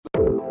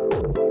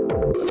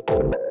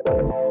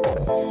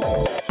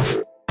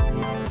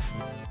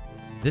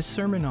This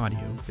sermon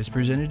audio is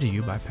presented to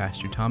you by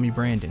Pastor Tommy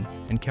Brandon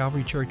and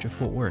Calvary Church of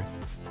Fort Worth.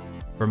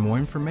 For more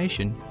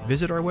information,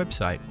 visit our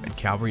website at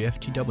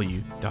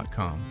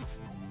calvaryftw.com.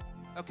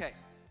 Okay,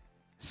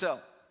 so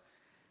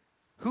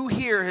who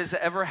here has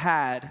ever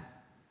had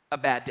a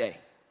bad day?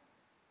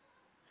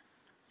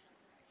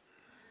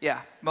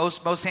 Yeah,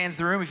 most hands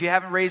in the room. If you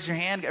haven't raised your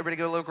hand, everybody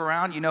go look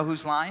around. You know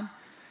who's lying.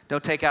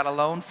 Don't take out a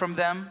loan from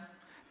them.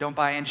 Don't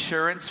buy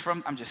insurance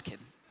from. I'm just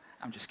kidding.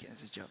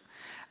 It's a joke.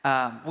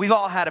 We've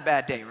all had a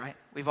bad day, right?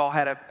 We've all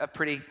had a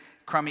pretty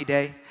crummy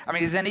day. I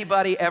mean, has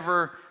anybody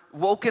ever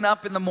woken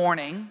up in the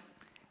morning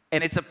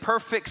and it's a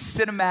perfect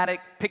cinematic,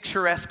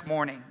 picturesque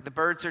morning? The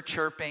birds are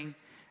chirping.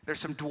 There's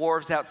some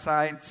dwarves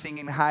outside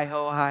singing hi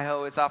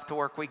ho, it's off to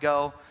work we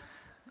go.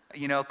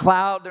 You know,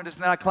 there's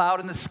not a cloud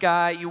in the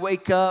sky. You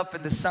wake up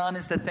and the sun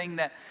is the thing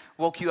that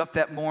woke you up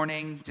that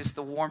morning, just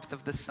the warmth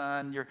of the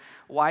sun. Your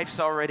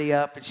wife's already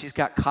up and she's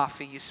got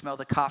coffee. You smell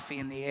the coffee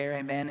in the air.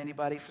 Amen,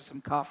 anybody for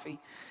some coffee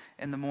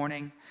in the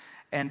morning?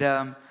 And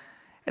then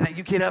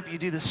you get up, you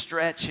do the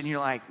stretch, and you're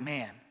like,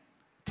 man,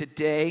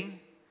 today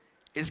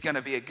is going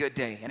to be a good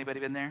day. Anybody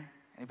been there?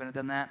 Anybody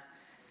done that?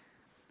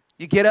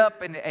 You get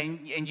up and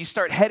you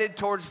start headed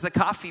towards the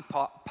coffee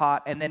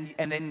pot, and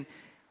then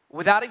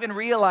without even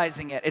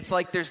realizing it, it's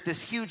like there's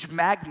this huge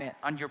magnet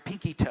on your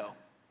pinky toe.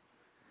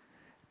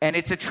 And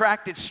it's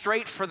attracted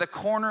straight for the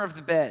corner of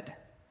the bed.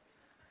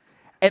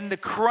 And the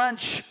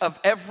crunch of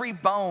every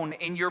bone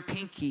in your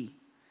pinky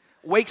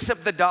wakes up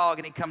the dog,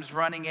 and he comes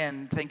running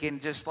in thinking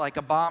just like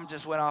a bomb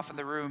just went off in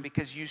the room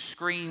because you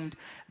screamed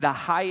the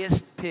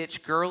highest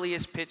pitch,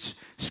 girliest pitch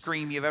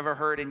scream you've ever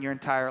heard in your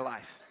entire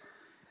life.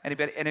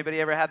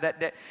 Anybody ever had that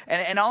day?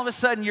 And all of a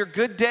sudden your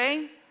good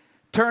day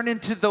turned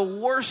into the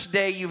worst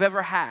day you've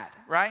ever had,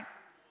 right?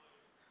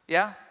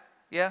 Yeah?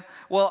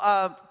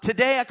 Well,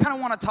 today I kind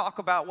of want to talk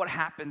about what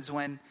happens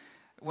when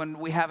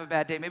we have a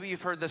bad day. Maybe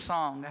you've heard the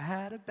song, I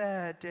had a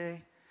bad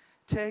day,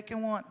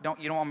 taking one.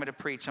 You don't want me to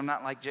preach. I'm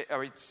not like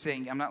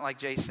I'm not like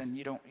Jason.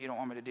 You don't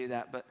want me to do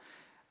that. But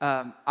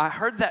I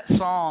heard that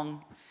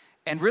song,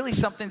 and really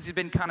something's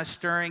been kind of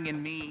stirring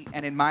in me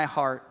and in my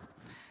heart.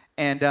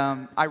 And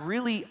I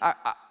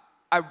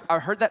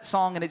heard that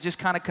song, and it just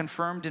kind of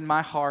confirmed in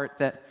my heart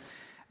that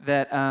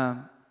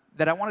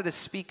I wanted to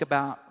speak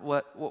about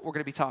what we're going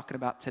to be talking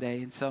about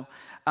today. And so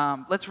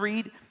let's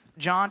read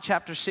John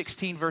chapter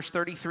 16, verse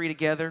 33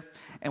 together,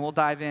 and we'll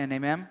dive in.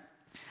 Amen?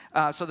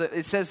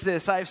 It says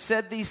this, I have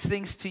said these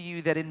things to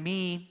you that in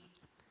me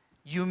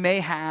you may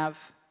have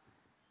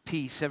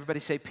peace. Everybody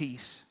say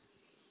peace.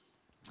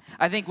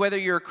 I think whether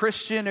you're a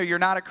Christian or you're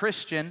not a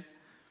Christian,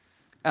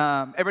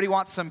 everybody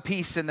wants some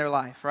peace in their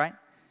life, right?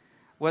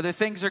 Whether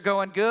things are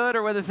going good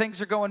or whether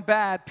things are going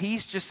bad,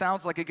 peace just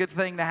sounds like a good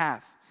thing to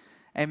have.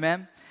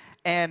 Amen?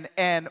 And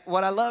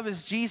what I love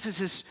is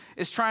Jesus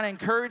is trying to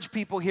encourage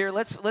people here.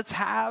 Let's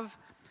have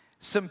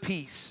some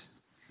peace.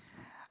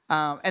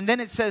 And then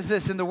it says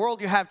this, in the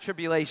world you have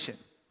tribulation.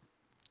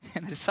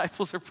 And the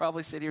disciples are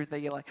probably sitting here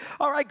thinking like,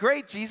 all right,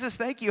 great, Jesus,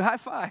 thank you, high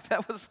five.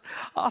 That was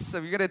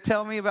awesome. You're going to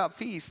tell me about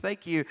peace,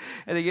 thank you.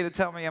 And then you're going to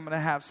tell me I'm going to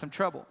have some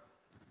trouble.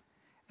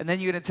 And then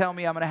you're going to tell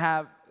me I'm going to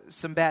have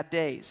some bad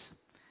days.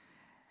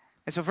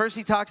 And so first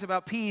he talks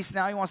about peace,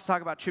 now he wants to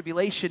talk about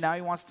tribulation, now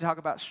he wants to talk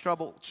about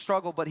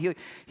struggle. But he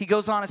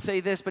goes on to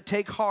say this, but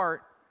take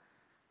heart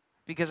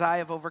because I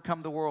have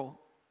overcome the world.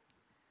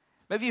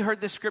 Maybe you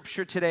heard this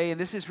scripture today, and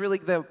this is really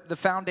the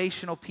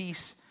foundational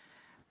piece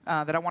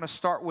that I want to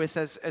start with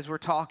as we're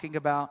talking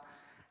about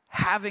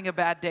having a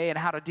bad day and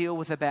how to deal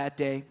with a bad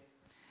day.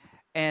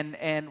 And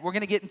we're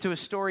going to get into a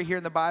story here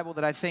in the Bible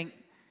that I think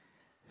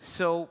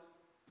so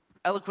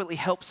eloquently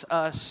helps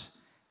us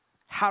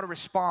how to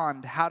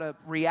respond, how to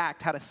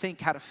react, how to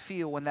think, how to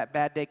feel when that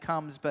bad day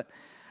comes. But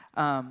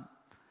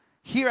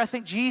here I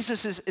think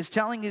Jesus is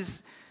telling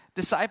his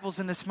disciples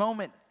in this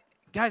moment,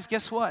 guys,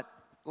 guess what?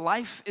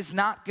 Life is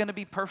not going to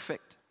be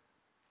perfect.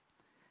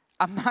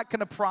 I'm not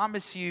going to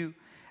promise you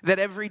that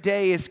every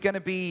day is going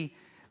to be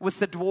with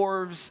the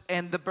dwarves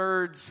and the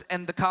birds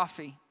and the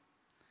coffee.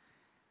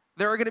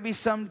 There are going to be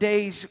some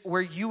days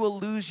where you will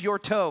lose your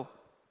toe.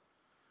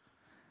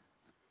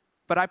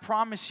 But I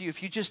promise you,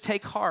 if you just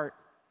take heart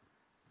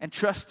and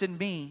trust in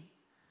me,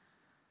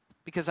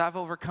 because I've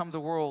overcome the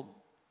world,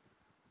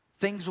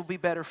 things will be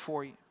better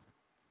for you.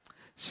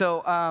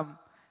 So I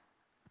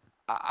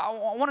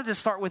wanted to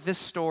start with this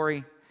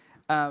story.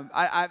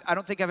 I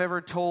don't think I've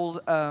ever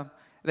told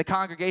the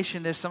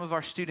congregation this. Some of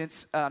our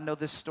students know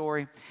this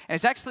story. And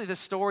it's actually the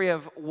story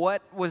of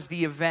what was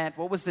the event,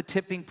 what was the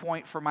tipping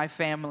point for my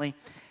family,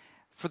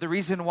 for the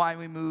reason why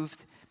we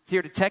moved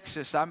here to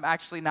Texas. I'm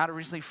actually not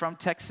originally from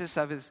Texas.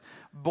 I was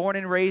born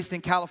and raised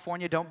in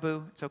California. Don't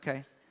boo. It's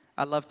okay.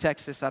 I love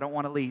Texas. I don't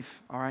want to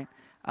leave, all right?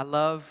 I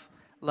love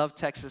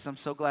Texas. I'm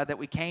so glad that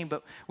we came.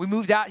 But we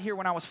moved out here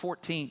when I was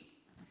 14.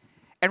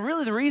 And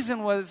really the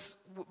reason was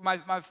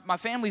my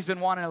family's been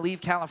wanting to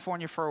leave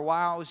California for a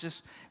while. It was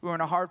just, we were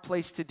in a hard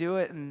place to do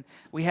it. And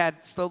we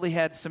slowly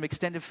had some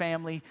extended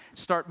family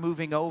start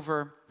moving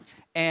over.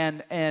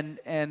 And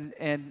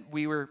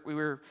we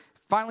were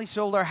finally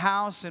sold our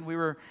house, and we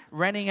were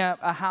renting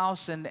a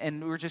house,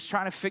 and we were just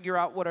trying to figure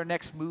out what our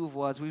next move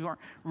was. We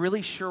weren't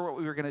really sure what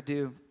we were going to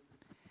do.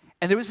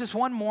 And there was this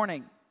one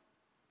morning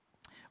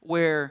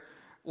where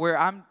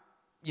I'm,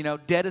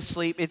 dead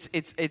asleep.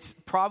 It's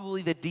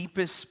probably the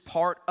deepest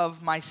part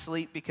of my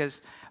sleep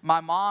because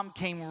my mom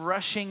came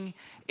rushing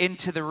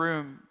into the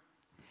room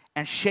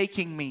and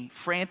shaking me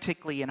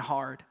frantically and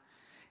hard.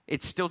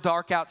 It's still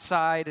dark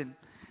outside,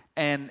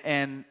 and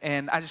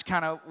I just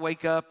kind of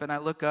wake up, and I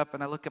look up,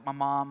 and I look at my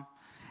mom,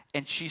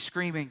 and she's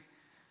screaming,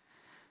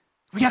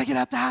 "We got to get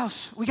out the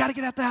house. We got to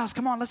get out the house.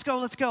 Come on, let's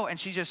go. And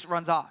she just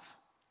runs off.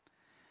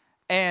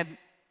 And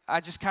I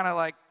just kind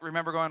of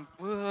remember going,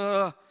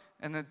 "Ugh,"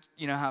 and then,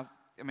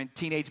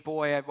 teenage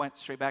boy, I went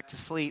straight back to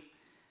sleep.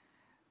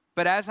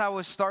 But as I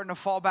was starting to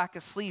fall back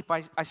asleep,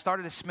 I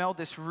started to smell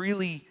this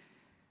really,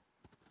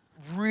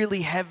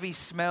 really heavy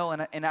smell,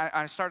 and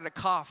I started to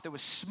cough. There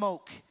was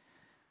smoke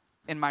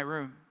in my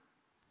room.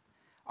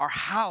 Our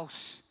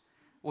house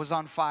was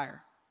on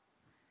fire.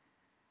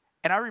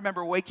 And I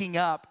remember waking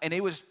up, and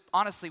it was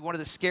honestly one of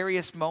the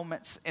scariest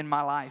moments in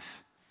my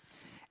life.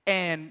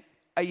 And,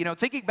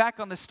 thinking back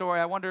on this story,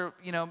 I wonder,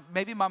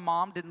 maybe my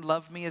mom didn't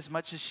love me as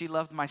much as she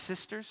loved my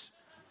sisters.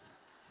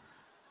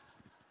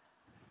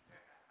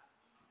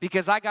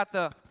 Because I got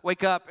the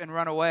wake up and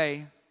run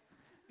away,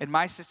 and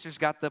my sisters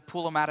got the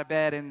pull them out of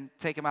bed and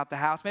take them out the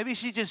house. Maybe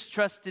she just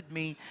trusted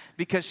me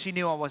because she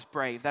knew I was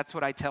brave. That's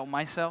what I tell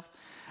myself.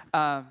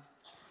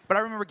 But I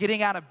remember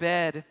getting out of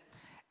bed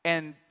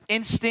and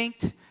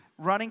instinct,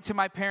 running to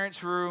my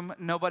parents' room,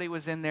 nobody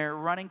was in there.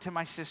 Running to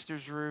my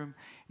sister's room,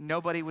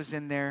 nobody was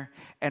in there.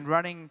 And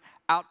running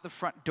out the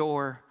front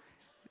door,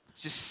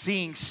 just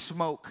seeing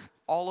smoke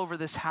all over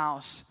this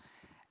house.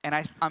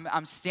 And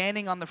I'm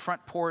standing on the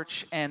front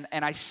porch, and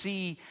I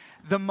see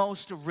the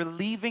most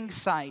relieving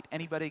sight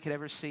anybody could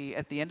ever see.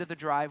 At the end of the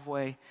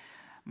driveway,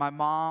 my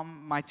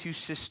mom, my two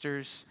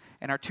sisters,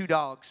 and our two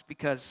dogs,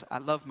 because I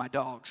love my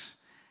dogs.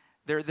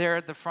 They're there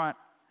at the front,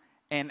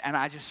 and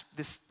I just,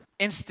 this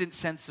instant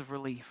sense of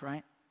relief,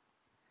 right?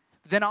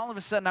 Then all of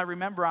a sudden I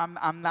remember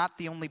I'm not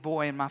the only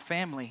boy in my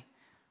family.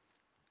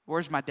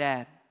 Where's my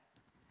dad?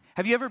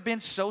 Have you ever been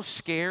so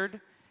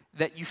scared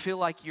that you feel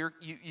like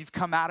you've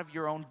come out of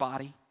your own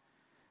body?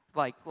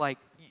 Like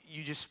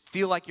you just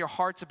feel like your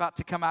heart's about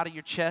to come out of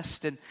your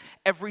chest, and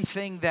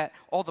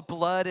all the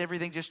blood,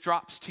 everything just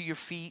drops to your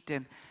feet,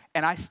 and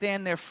I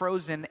stand there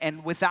frozen,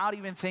 and without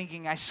even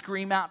thinking, I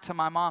scream out to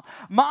my mom,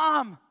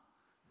 "Mom,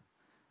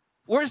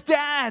 where's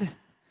Dad?"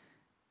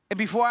 And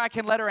before I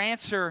can let her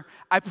answer,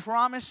 I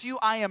promise you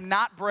I am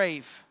not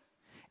brave.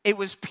 It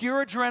was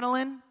pure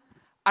adrenaline.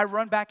 I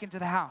run back into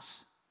the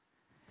house.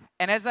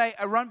 And as I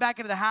run back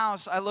into the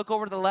house, I look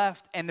over to the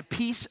left, and the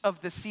piece of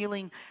the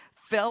ceiling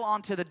fell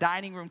onto the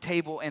dining room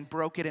table and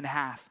broke it in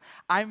half.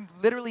 I'm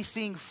literally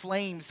seeing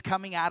flames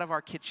coming out of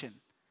our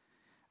kitchen.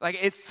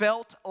 It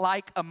felt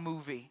like a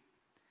movie.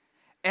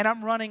 And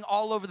I'm running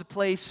all over the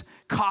place,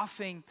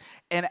 coughing,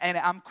 and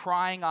I'm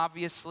crying,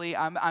 obviously.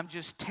 I'm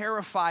just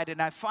terrified,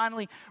 and I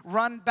finally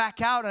run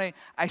back out, and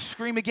I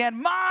scream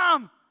again,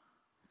 "Mom,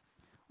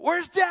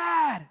 where's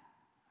Dad?"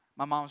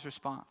 My mom's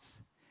response,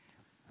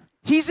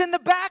 "He's in the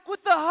back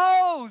with the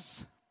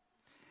hose."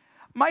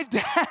 My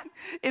dad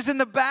is in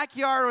the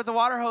backyard with the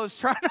water hose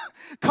trying to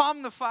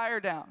calm the fire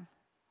down.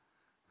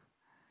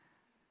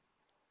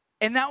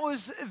 And that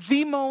was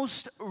the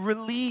most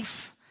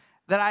relief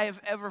that I have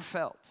ever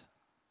felt.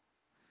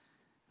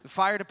 The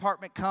fire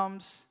department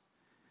comes,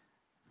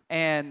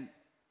 and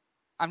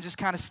I'm just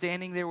kind of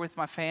standing there with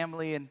my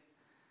family, and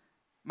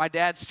my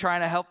dad's trying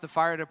to help the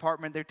fire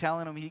department. They're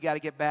telling him he got to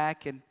get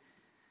back, and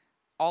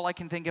all I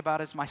can think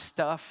about is my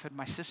stuff and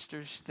my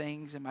sister's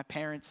things and my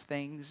parents'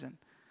 things. And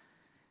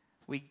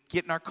we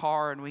get in our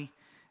car and we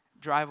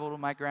drive over to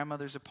my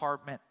grandmother's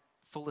apartment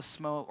full of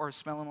smoke, or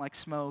smelling like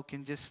smoke,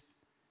 and just,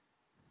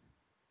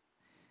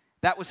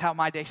 that was how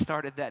my day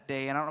started that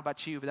day. And I don't know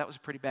about you, but that was a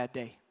pretty bad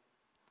day.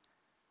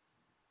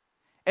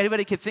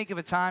 Anybody could think of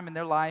a time in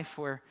their life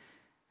where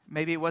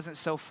maybe it wasn't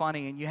so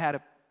funny and you had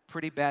a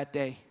pretty bad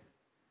day.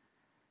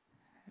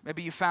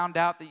 Maybe you found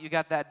out that you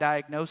got that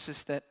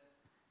diagnosis that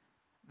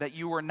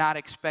you were not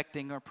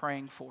expecting or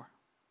praying for.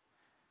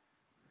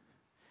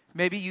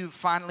 Maybe you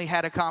finally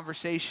had a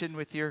conversation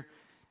with your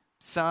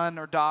son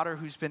or daughter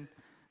who's been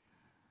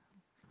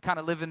kind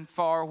of living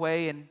far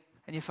away, and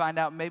you find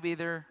out maybe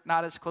they're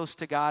not as close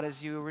to God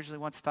as you originally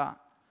once thought.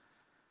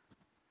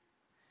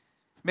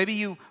 Maybe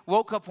you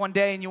woke up one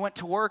day and you went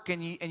to work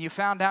and you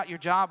found out your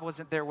job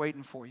wasn't there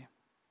waiting for you.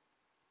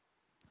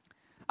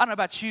 I don't know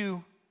about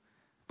you,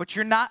 but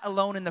you're not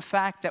alone in the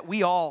fact that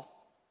we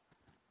all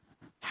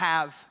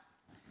have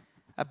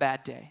a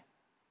bad day.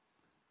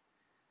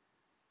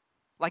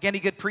 Like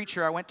any good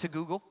preacher, I went to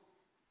Google,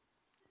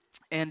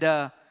 and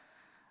I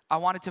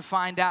wanted to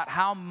find out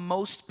how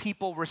most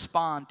people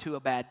respond to a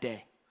bad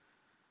day.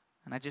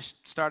 And I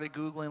just started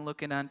Googling,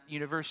 looking on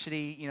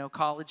university,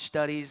 college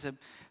studies, and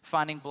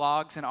finding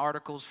blogs and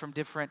articles from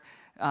different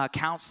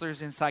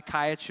counselors and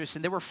psychiatrists.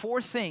 And there were 4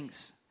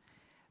 things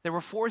There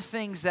were 4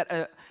 things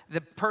that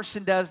the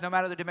person does, no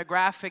matter the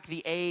demographic,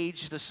 the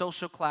age, the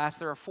social class.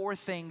 There are 4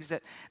 things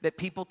that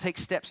people take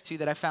steps to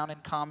that I found in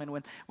common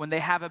when they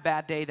have a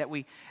bad day that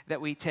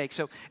we take.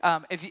 So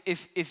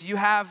if you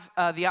have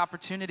the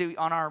opportunity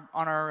on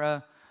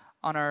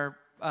our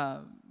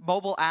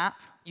mobile app,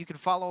 you can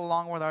follow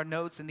along with our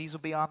notes, and these will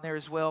be on there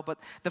as well. But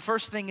the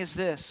first thing is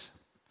this.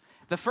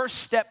 The first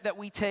step that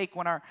we take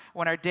when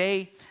our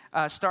day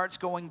starts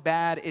going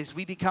bad is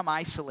we become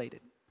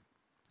isolated.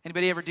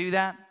 Anybody ever do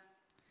that?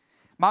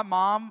 My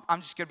mom,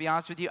 I'm just going to be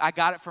honest with you, I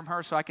got it from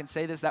her, so I can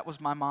say this. That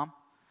was my mom.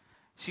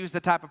 She was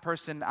the type of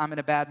person, I'm in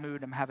a bad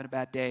mood, I'm having a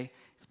bad day.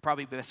 It's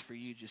probably best for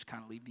you, just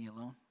kind of leave me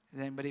alone. Is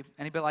anybody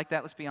like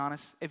that? Let's be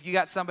honest. If you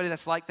got somebody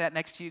that's like that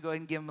next to you, go ahead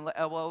and give them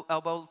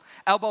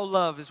elbow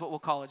love is what we'll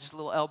call it, just a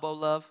little elbow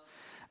love.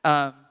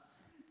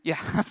 Yeah,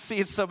 I'm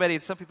seeing so many.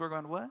 Some people are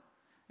going, what?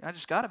 I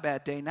just got a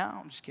bad day now.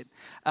 I'm just kidding.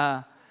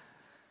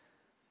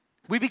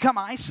 We become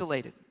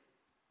isolated.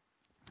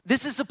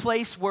 This is a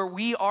place where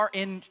we are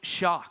in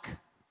shock.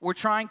 We're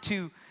trying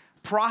to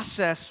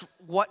process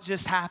what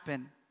just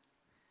happened.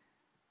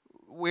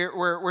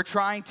 We're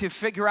trying to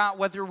figure out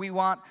whether we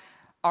want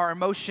our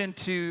emotion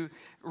to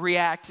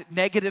react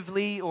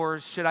negatively or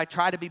should I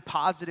try to be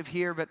positive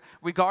here. But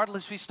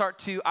regardless, we start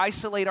to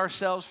isolate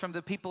ourselves from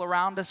the people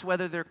around us,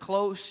 whether they're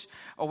close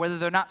or whether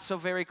they're not so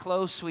very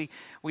close. We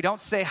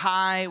don't say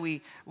hi.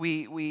 We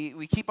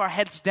keep our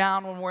heads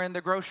down when we're in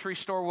the grocery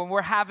store. When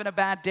we're having a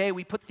bad day,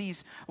 we put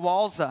these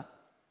walls up.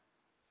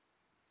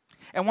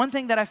 And one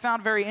thing that I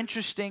found very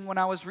interesting when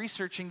I was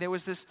researching,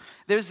 there's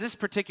this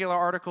particular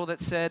article that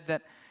said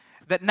that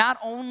not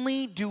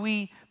only do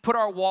we put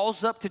our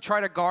walls up to try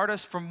to guard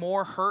us from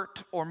more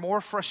hurt or more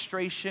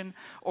frustration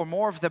or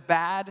more of the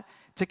bad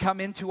to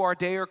come into our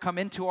day or come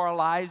into our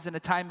lives in a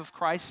time of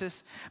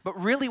crisis, but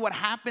really what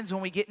happens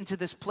when we get into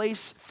this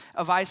place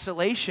of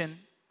isolation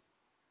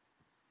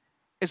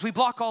is we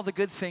block all the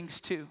good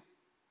things too.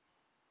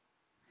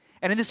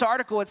 And in this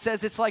article it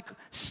says it's like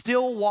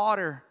still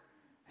water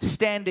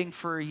standing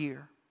for a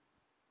year.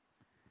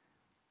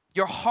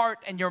 Your heart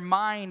and your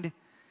mind,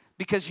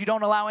 because you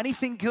don't allow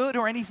anything good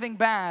or anything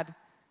bad,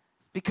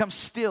 becomes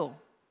still,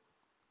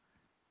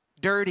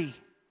 dirty.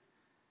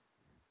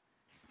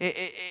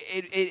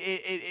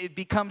 It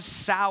becomes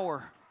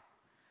sour.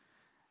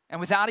 And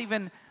without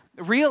even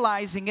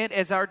realizing it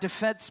as our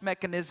defense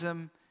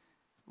mechanism,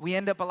 we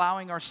end up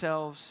allowing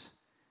ourselves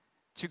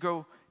to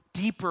go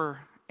deeper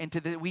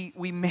into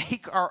we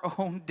make our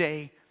own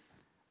day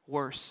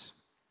worse.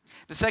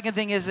 The second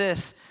thing is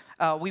this,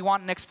 we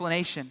want an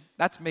explanation.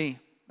 That's me.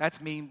 That's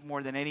me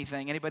more than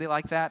anything. Anybody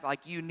like that?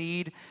 Like you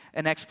need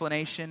an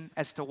explanation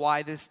as to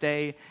why this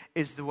day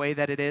is the way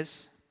that it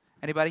is?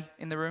 Anybody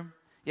in the room?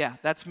 Yeah,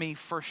 that's me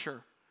for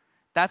sure.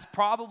 That's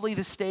probably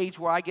the stage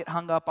where I get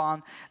hung up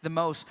on the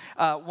most.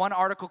 One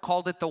article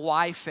called it the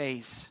why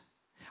phase.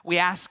 We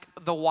ask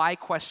the why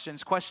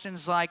questions.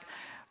 Questions like,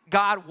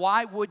 God,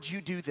 why would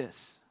you do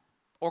this?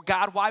 Or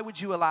God, why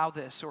would you allow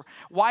this? Or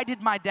why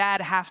did my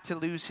dad have to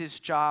lose his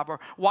job? Or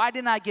why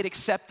didn't I get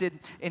accepted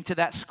into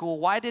that school?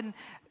 Why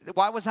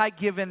was I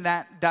given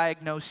that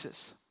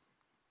diagnosis?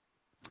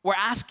 We're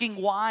asking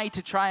why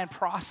to try and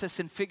process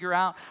and figure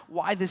out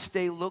why this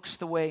day looks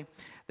the way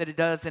that it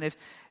does. And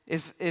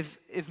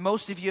if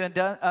most of you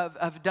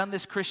have done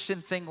this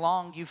Christian thing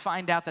long, you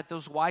find out that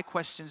those why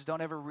questions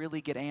don't ever really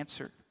get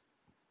answered.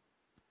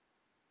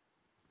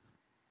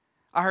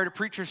 I heard a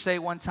preacher say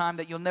one time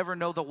that you'll never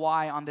know the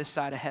why on this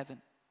side of heaven.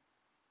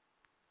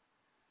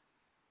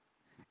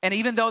 And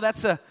even though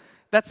that's a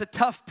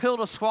tough pill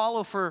to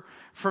swallow for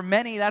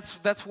many,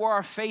 that's where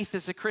our faith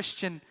as a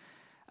Christian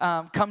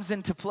comes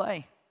into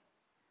play.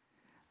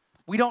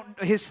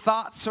 His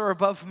thoughts are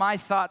above my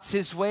thoughts.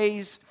 His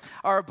ways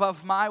are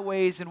above my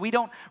ways. And we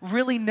don't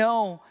really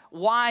know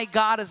why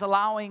God is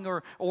allowing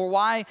or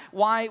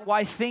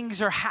why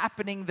things are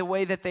happening the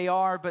way that they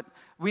are. But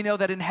we know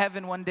that in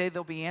heaven one day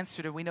they'll be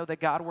answered. And we know that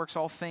God works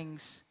all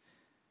things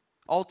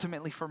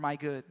ultimately for my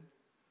good.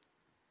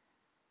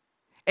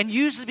 And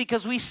usually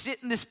because we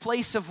sit in this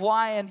place of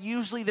why, and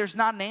usually there's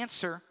not an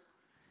answer,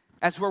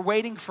 as we're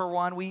waiting for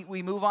one,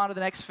 we move on to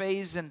the next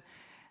phase. And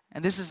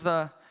this is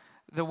the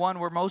one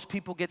where most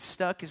people get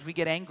stuck, is we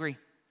get angry.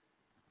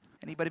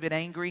 Anybody been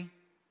angry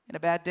in a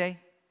bad day?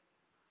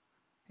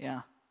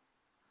 Yeah.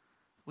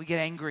 We get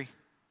angry.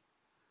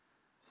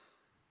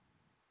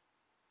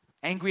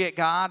 Angry at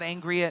God,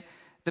 angry at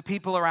the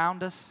people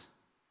around us,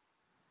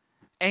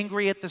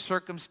 angry at the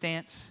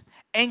circumstance,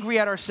 angry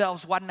at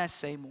ourselves. Why didn't I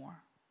say more?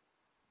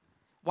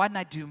 Why didn't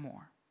I do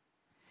more?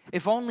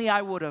 If only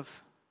I would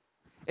have.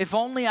 If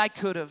only I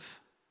could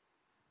have.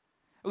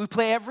 We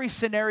play every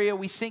scenario,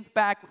 we think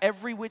back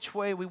every which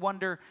way, we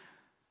wonder,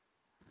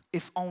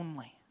 if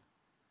only.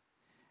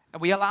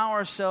 And we allow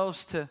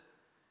ourselves to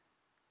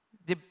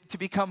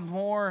become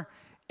more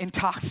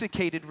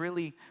intoxicated,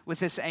 really, with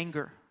this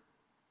anger.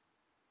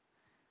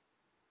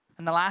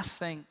 And the last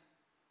thing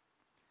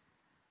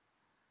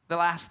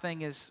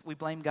is we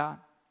blame God.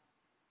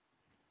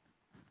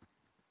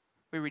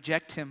 We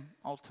reject Him,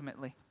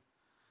 ultimately.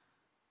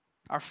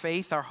 Our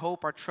faith, our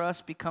hope, our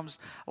trust becomes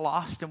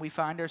lost, and we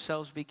find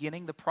ourselves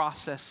beginning the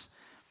process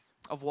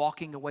of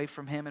walking away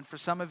from Him. And for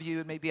some of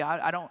you, maybe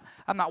I'm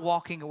not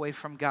walking away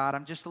from God.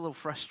 I'm just a little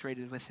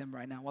frustrated with Him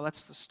right now. Well,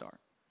 that's the start.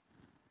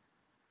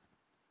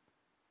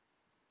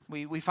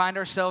 We find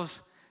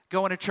ourselves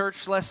going to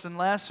church less and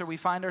less, or we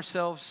find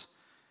ourselves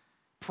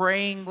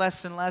praying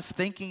less and less,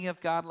 thinking of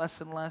God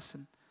less and less,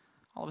 and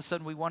all of a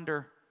sudden we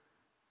wonder,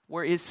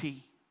 where is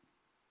He?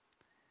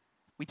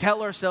 We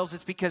tell ourselves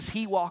it's because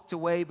He walked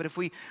away, but if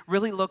we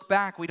really look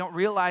back, we don't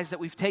realize that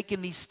we've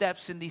taken these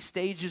steps in these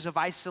stages of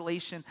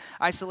isolation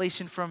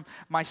from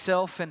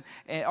myself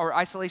or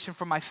isolation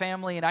from my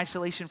family and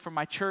isolation from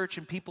my church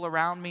and people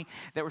around me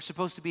that were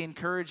supposed to be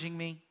encouraging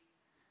me.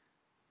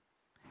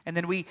 And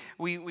then we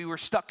were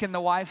stuck in the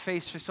why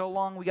phase for so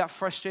long. We got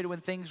frustrated when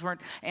things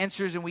weren't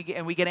answers, and we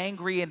get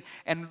angry.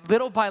 And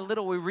little by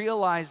little, we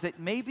realized that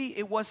maybe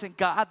it wasn't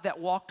God that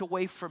walked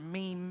away from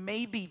me.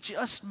 Maybe,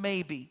 just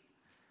maybe,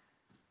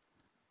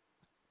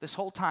 this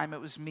whole time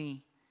it was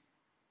me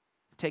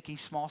taking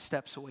small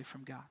steps away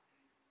from God,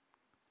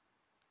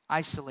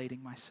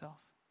 isolating myself.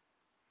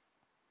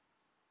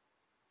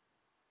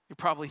 You're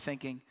probably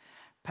thinking,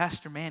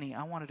 Pastor Manny,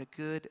 I wanted a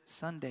good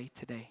Sunday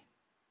today.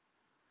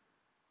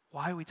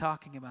 Why are we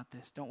talking about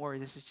this? Don't worry,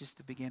 this is just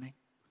the beginning.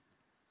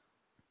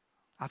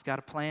 I've got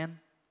a plan.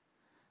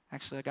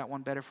 Actually, I got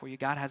one better for you.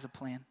 God has a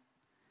plan.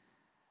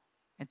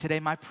 And today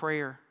my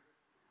prayer,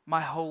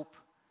 my hope,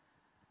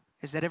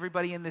 is that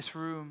everybody in this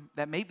room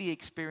that may be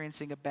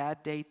experiencing a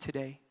bad day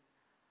today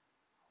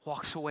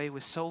walks away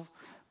with so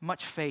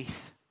much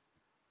faith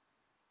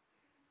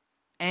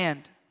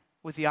and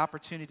with the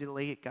opportunity to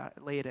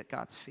lay it at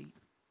God's feet.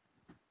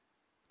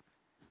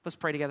 Let's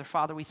pray together.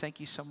 Father, we thank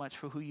You so much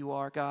for who You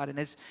are, God. And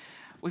as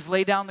we've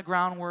laid down the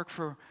groundwork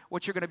for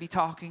what You're going to be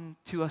talking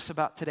to us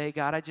about today,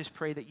 God, I just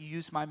pray that You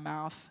use my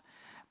mouth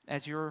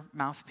as Your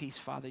mouthpiece,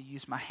 Father.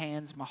 Use my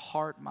hands, my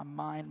heart, my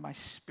mind, my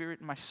spirit,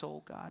 and my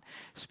soul, God.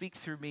 Speak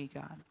through me,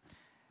 God.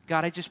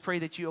 God, I just pray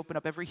that You open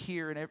up every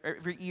ear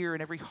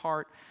and every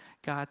heart,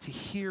 God, to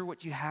hear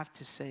what You have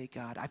to say,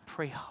 God. I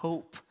pray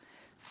hope,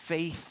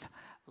 faith,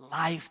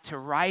 life to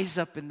rise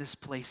up in this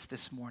place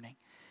this morning.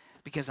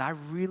 Because I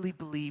really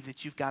believe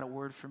that You've got a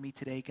word for me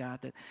today,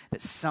 God,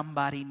 that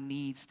somebody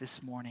needs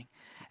this morning.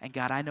 And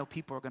God, I know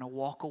people are going to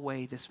walk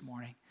away this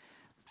morning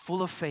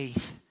full of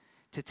faith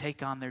to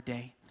take on their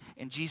day.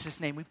 In Jesus'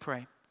 name we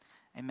pray.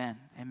 Amen.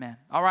 Amen.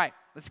 All right,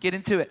 let's get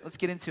into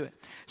it.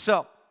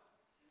 So,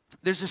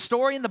 there's a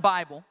story in the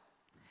Bible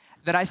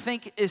that I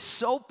think is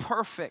so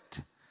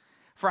perfect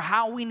for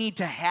how we need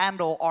to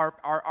handle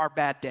our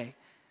bad day.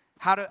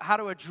 How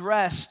to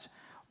address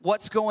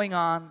what's going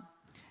on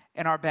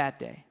in our bad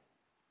day.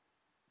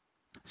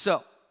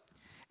 So,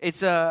 it's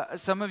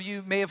some of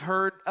you may have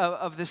heard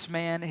of this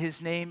man.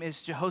 His name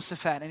is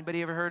Jehoshaphat.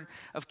 Anybody ever heard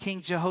of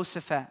King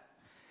Jehoshaphat?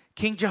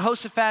 King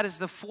Jehoshaphat is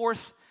the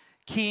fourth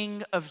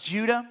king of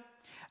Judah.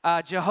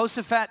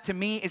 Jehoshaphat to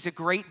me is a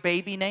great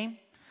baby name.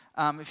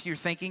 If you're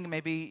thinking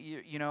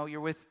maybe you're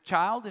with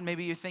child and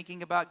maybe you're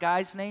thinking about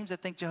guys' names, I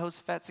think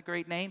Jehoshaphat's a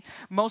great name.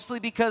 Mostly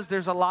because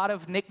there's a lot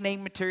of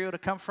nickname material to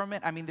come from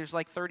it. I mean, there's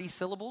like 30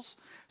 syllables,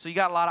 so you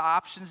got a lot of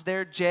options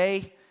there.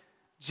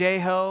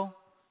 Jeho.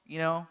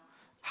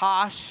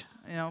 Hosh,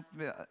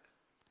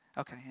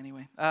 okay,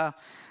 anyway. I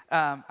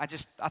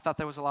thought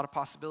there was a lot of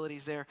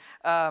possibilities there.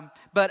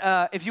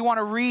 But if you want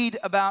to read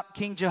about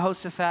King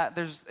Jehoshaphat,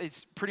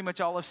 it's pretty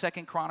much all of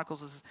 2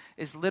 Chronicles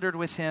is littered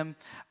with him.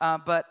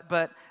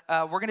 But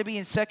we're going to be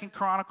in 2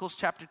 Chronicles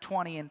chapter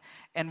 20,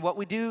 and what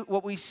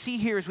we see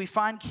here is we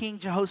find King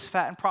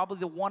Jehoshaphat in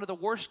probably one of the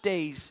worst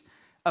days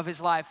of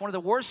his life, one of the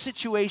worst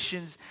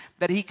situations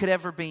that he could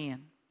ever be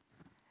in.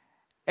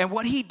 And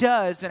what he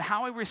does and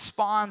how he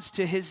responds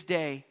to his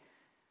day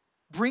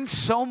brings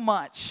so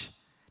much.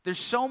 There's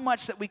so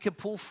much that we could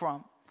pull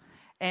from.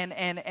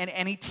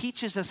 And he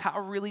teaches us how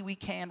really we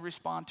can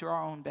respond to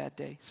our own bad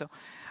day. So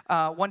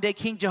one day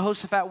King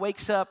Jehoshaphat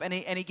wakes up and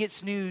he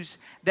gets news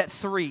that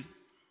 3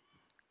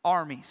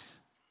 armies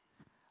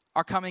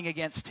are coming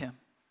against him.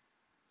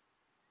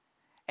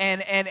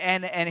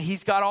 And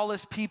he's got all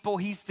his people.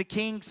 He's the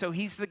king, so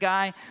he's the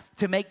guy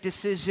to make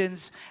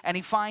decisions. And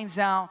he finds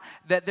out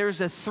that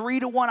there's a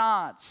 3-to-1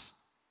 odds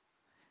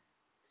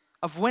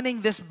of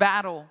winning this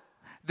battle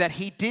that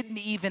he didn't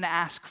even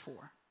ask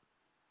for.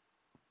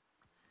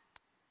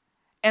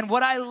 And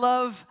what I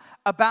love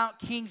about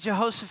King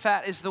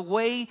Jehoshaphat is the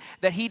way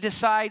that he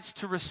decides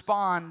to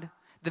respond.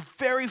 The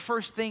very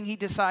first thing he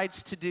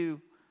decides to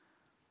do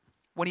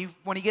when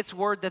he gets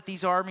word that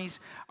these armies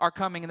are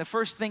coming. And the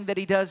first thing that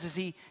he does is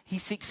he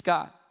seeks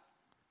God.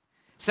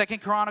 2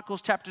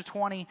 Chronicles chapter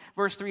 20,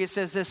 verse 3, it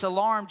says this: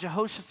 Alarmed,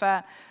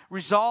 Jehoshaphat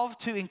resolved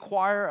to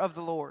inquire of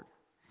the Lord.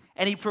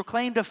 And he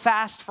proclaimed a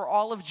fast for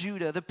all of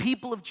Judah. The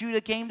people of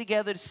Judah came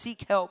together to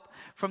seek help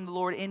from the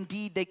Lord.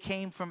 Indeed, they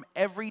came from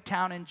every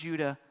town in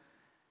Judah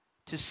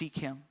to seek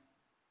him.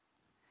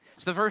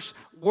 So the first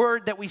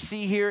word that we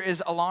see here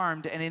is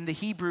alarmed. And in the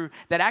Hebrew,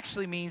 that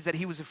actually means that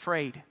he was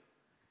afraid.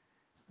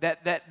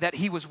 That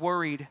he was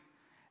worried,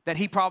 that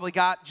he probably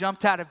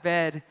jumped out of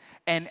bed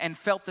and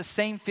felt the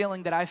same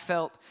feeling that I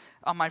felt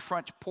on my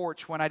front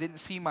porch when I didn't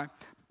see my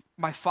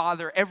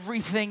father.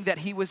 Everything that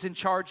he was in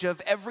charge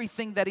of,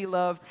 everything that he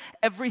loved,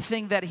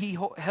 everything that he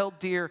held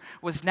dear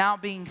was now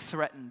being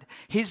threatened.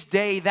 His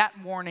day that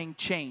morning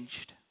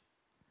changed.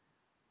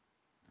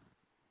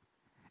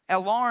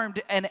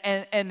 Alarmed,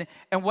 and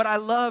what I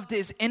loved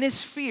is in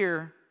his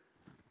fear,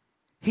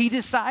 he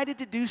decided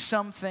to do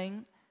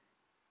something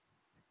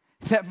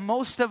that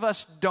most of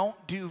us don't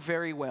do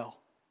very well.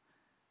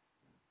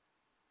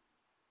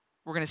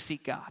 We're going to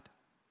seek God.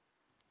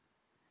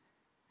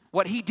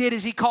 What he did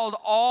is he called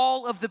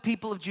all of the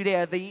people of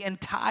Judea, the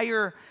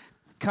entire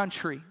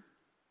country,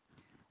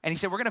 and he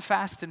said, we're going to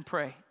fast and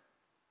pray.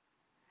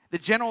 The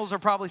generals are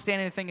probably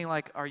standing there thinking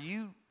like, are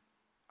you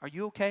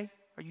okay?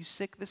 Are you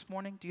sick this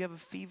morning? Do you have a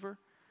fever?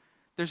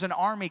 There's an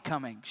army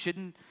coming.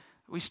 Shouldn't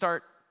we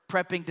start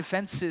prepping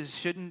defenses?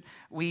 Shouldn't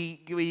we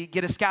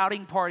get a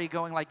scouting party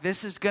going like,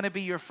 this is going to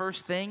be your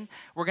first thing?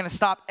 We're going to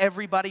stop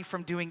everybody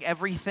from doing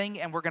everything,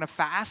 and we're going to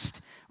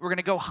fast. We're going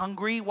to go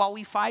hungry while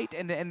we fight,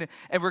 and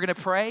we're going to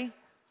pray.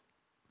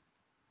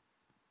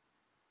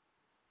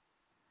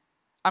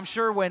 I'm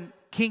sure when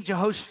King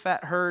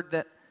Jehoshaphat heard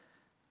that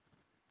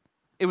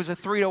it was a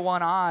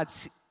 3-1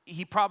 odds,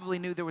 he probably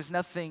knew there was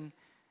nothing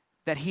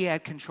that he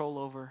had control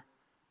over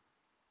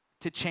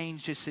to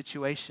change his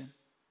situation.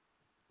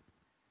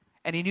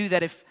 And he knew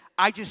that if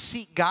I just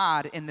seek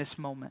God in this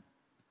moment,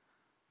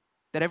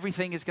 that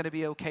everything is going to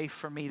be okay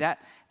for me. That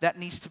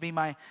needs to be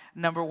my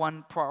number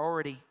one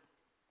priority.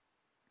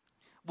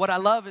 What I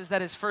love is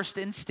that his first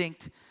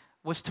instinct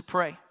was to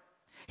pray.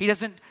 He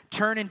doesn't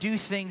turn and do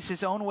things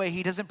his own way.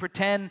 He doesn't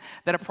pretend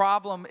that a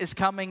problem is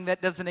coming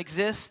that doesn't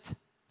exist.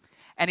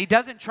 And he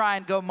doesn't try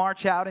and go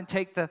march out and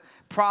take the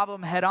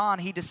problem head on.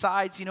 He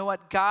decides, you know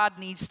what? God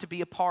needs to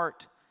be a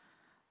part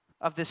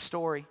of this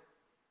story.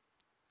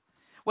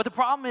 What the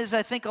problem is,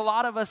 I think a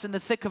lot of us in the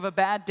thick of a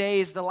bad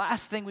day is the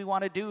last thing we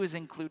want to do is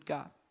include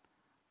God.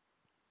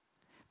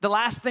 The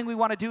last thing we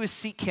want to do is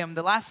seek Him.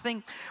 The last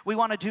thing we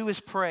want to do is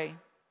pray.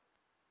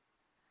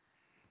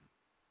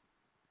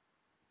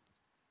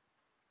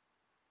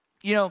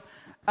 You know,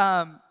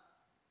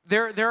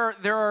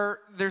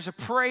 there's a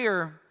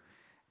prayer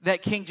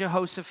that King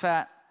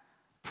Jehoshaphat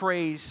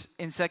prays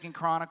in 2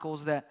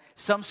 Chronicles that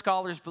some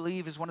scholars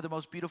believe is one of the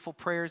most beautiful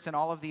prayers in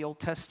all of the Old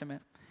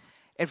Testament.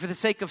 And for the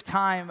sake of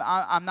time,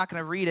 I'm not going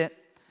to read it,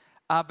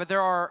 but there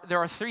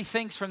are 3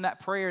 things from that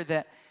prayer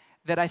that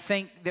I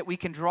think that we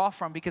can draw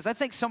from, because I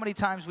think so many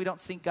times we don't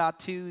seek God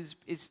too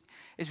is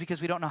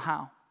because we don't know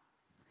how.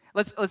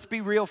 Let's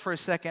be real for a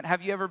second.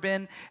 Have you ever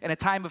been in a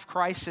time of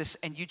crisis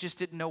and you just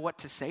didn't know what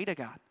to say to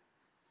God?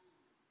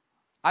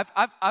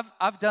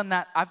 I've done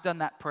that. I've done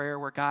that prayer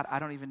where, God, I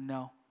don't even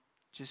know.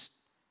 Just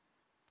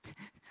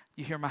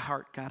you hear my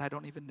heart, God. I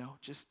don't even know.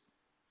 Just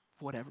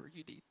whatever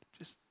you need.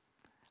 Just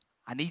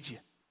I need you.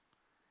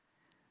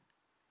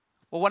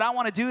 Well, what I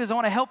want to do is I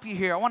want to help you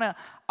here. I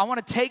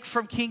want to take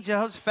from King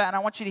Jehoshaphat, and I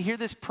want you to hear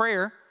this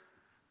prayer.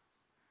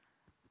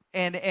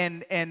 And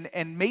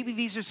maybe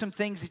these are some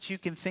things that you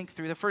can think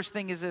through. The first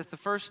thing is that the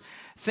first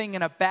thing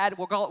in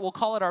we'll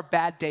call it our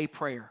bad day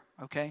prayer.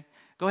 Okay.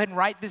 Go ahead and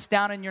write this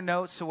down in your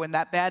notes so when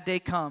that bad day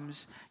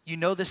comes, you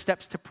know the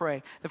steps to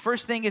pray. The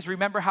first thing is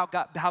remember how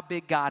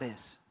big God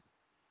is.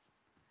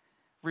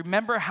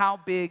 Remember how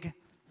big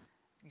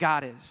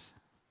God is.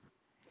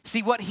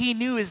 See, what he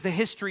knew is the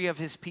history of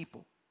his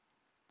people,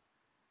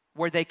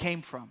 where they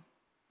came from,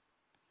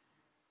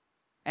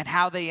 and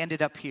how they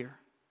ended up here.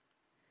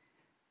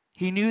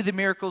 He knew the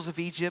miracles of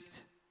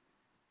Egypt.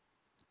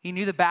 He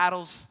knew the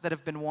battles that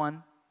have been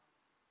won.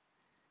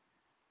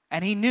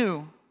 And he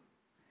knew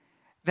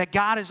that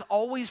God has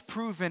always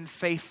proven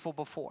faithful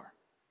before.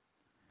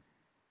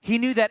 He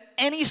knew that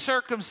any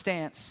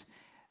circumstance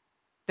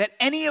that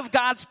any of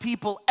God's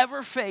people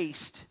ever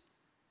faced,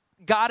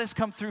 God has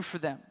come through for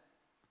them.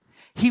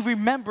 He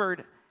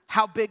remembered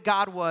how big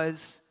God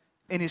was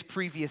in his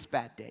previous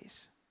bad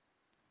days.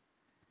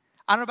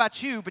 I don't know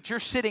about you, but you're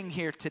sitting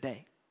here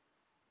today.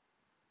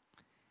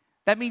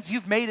 That means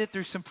you've made it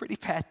through some pretty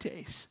bad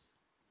days.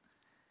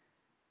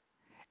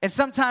 And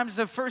sometimes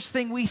the first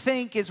thing we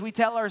think is we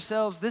tell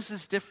ourselves, this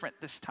is different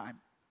this time.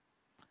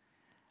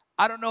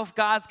 I don't know if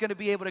God's going to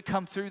be able to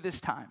come through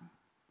this time.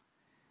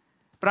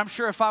 But I'm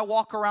sure if I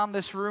walk around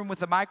this room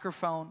with a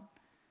microphone,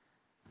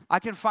 I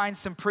can find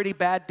some pretty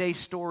bad day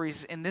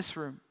stories in this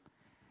room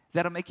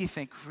that'll make you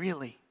think,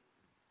 really?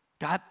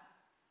 God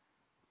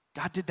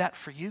did that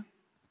for you?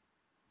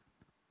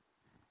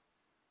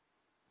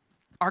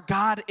 Our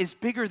God is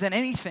bigger than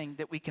anything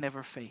that we can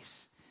ever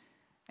face.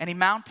 Any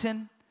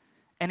mountain,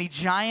 any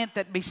giant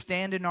that may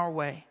stand in our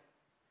way.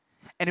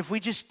 And if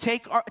we just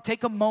take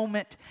a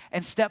moment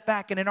and step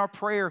back, and in our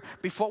prayer,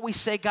 before we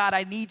say, God,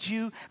 I need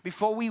you,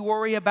 before we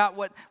worry about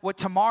what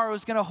tomorrow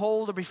is going to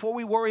hold, or before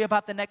we worry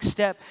about the next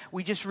step,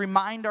 we just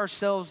remind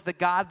ourselves the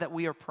God that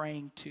we are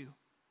praying to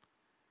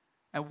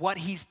and what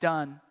he's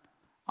done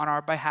on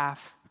our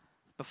behalf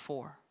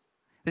before.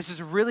 This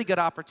is a really good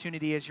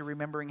opportunity as you're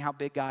remembering how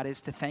big God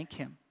is to thank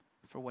him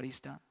for what he's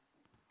done.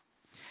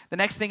 The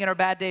next thing in our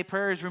bad day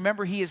prayer is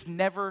remember He has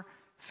never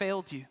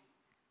failed you.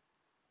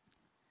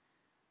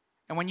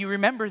 And when you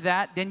remember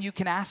that, then you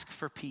can ask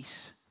for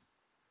peace,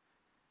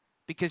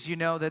 because you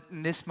know that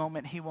in this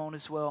moment He won't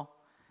as well.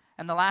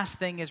 And the last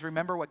thing is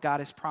remember what God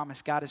has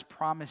promised. God has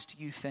promised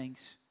you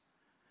things,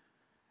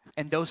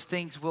 and those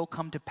things will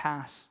come to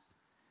pass.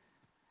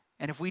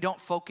 And if we don't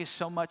focus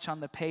so much on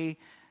the pain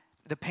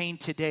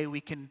today,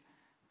 we can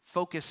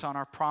focus on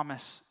our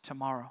promise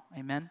tomorrow.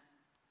 Amen?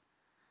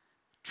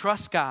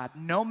 Trust God,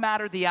 no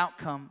matter the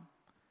outcome,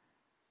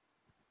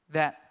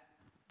 that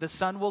the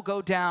sun will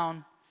go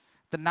down,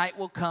 the night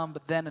will come,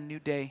 but then a new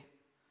day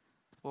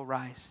will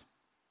rise.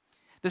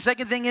 The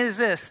second thing is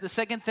this. The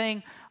second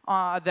thing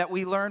that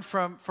we learn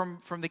from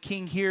the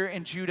king here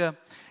in Judah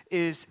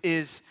is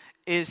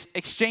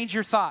exchange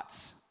your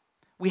thoughts.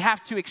 We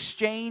have to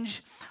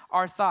exchange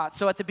our thoughts.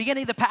 So at the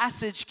beginning of the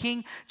passage,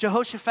 King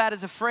Jehoshaphat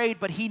is afraid,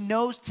 but he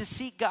knows to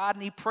seek God,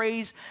 and he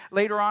prays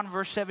later on in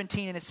verse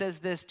 17, and it says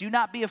this: do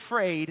not be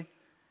afraid,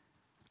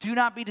 do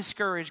not be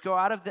discouraged. Go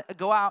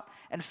out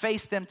and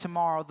face them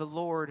tomorrow. The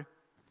Lord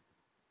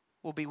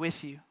will be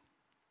with you.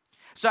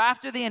 So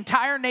after the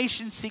entire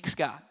nation seeks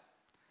God,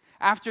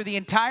 after the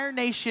entire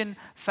nation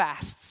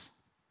fasts,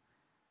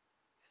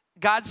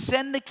 God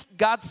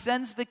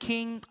sends the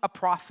king a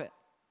prophet.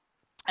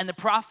 And the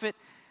prophet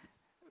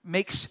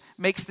makes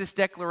this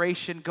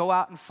declaration: go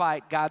out and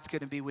fight. God's going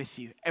to be with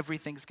you.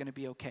 Everything's going to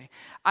be okay.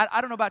 I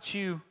don't know about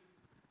you,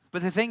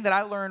 but the thing that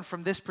I learned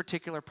from this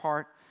particular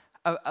part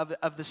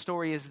of the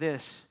story is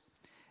this.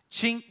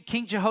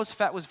 King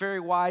Jehoshaphat was very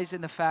wise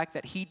in the fact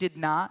that he did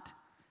not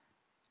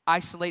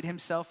isolate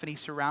himself, and he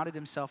surrounded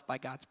himself by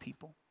God's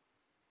people.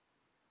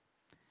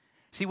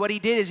 See, what he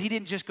did is he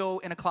didn't just go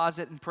in a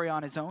closet and pray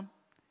on his own.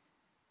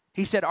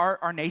 He said,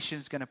 our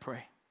nation's going to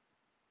pray.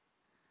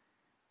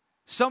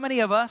 So many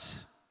of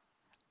us,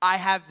 I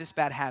have this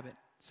bad habit.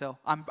 So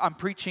I'm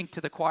preaching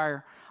to the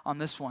choir on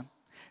this one.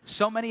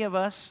 So many of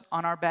us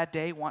on our bad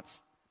day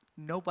wants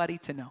nobody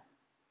to know.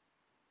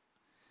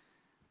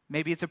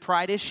 Maybe it's a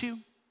pride issue.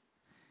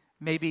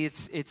 Maybe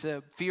it's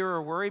a fear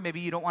or worry.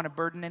 Maybe you don't want to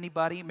burden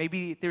anybody.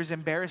 Maybe there's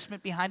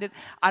embarrassment behind it.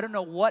 I don't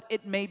know what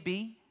it may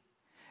be.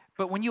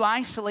 But when you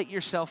isolate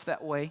yourself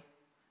that way,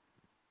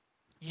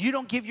 you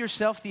don't give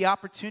yourself the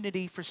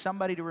opportunity for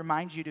somebody to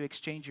remind you to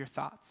exchange your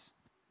thoughts.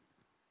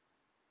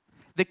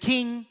 The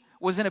king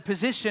was in a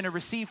position to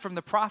receive from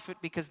the prophet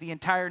because the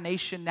entire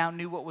nation now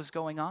knew what was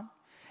going on,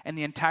 and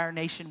the entire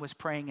nation was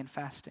praying and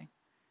fasting.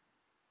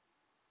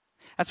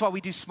 That's why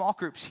we do small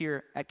groups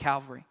here at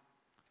Calvary.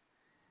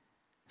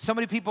 So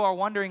many people are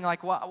wondering,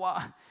 like,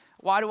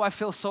 why do I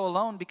feel so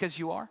alone? Because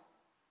you are.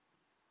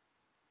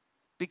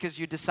 Because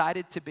you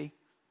decided to be.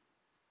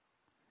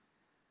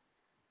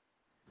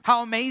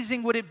 How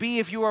amazing would it be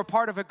if you were a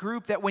part of a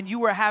group that when you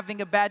were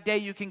having a bad day,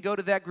 you can go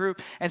to that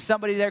group and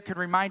somebody there could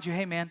remind you,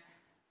 hey man,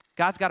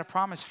 God's got a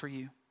promise for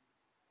you.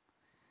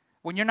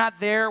 When you're not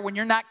there, when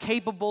you're not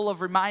capable of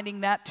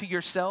reminding that to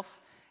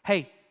yourself,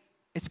 hey,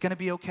 it's going to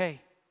be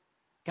okay.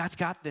 God's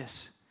got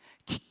this.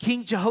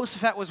 King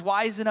Jehoshaphat was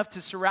wise enough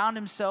to surround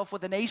himself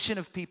with a nation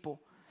of people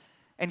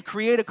and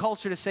create a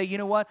culture to say, you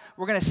know what,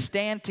 we're going to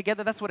stand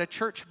together. That's what a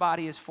church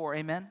body is for,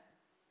 amen?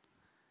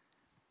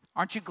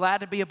 Aren't you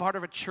glad to be a part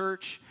of a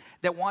church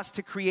that wants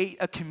to create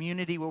a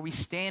community where we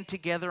stand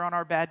together on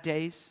our bad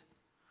days?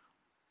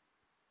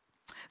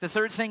 The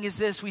third thing is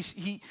this: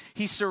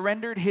 he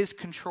surrendered his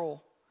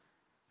control.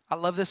 I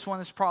love this one.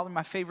 It's probably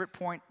my favorite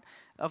point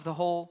of the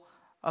whole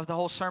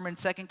sermon.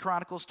 2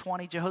 Chronicles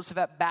 20,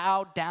 Jehoshaphat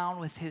bowed down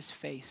with his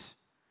face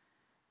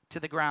to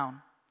the ground,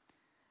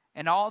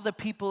 and all the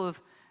people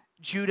of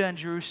Judah and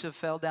Jerusalem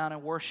fell down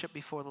and worshiped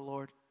before the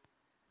Lord.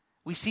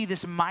 We see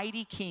this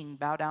mighty king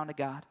bow down to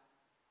God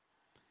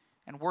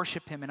and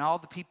worship him, and all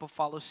the people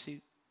follow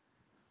suit.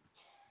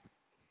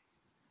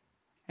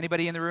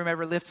 Anybody in the room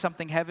ever lift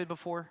something heavy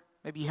before?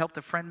 Maybe you helped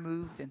a friend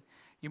move, and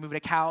you moved a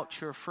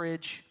couch or a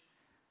fridge.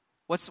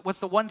 What's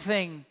the one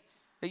thing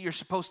that you're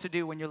supposed to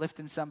do when you're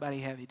lifting somebody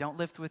heavy? Don't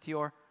lift with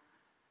your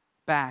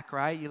back,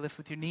 right? You lift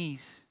with your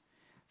knees.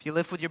 If you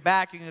lift with your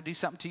back, you're going to do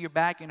something to your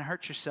back, you're going to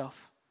hurt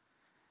yourself.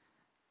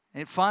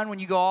 And it's fun when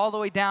you go all the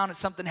way down at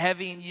something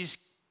heavy and you just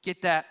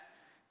get that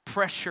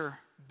pressure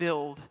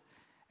build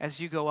as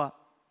you go up,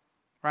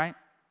 right?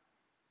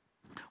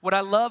 What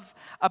I love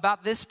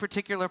about this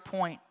particular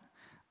point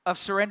of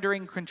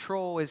surrendering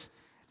control is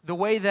the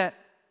way that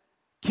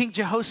King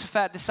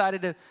Jehoshaphat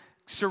decided to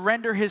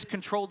surrender his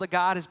control to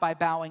God is by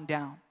bowing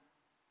down.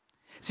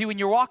 See, when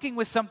you're walking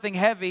with something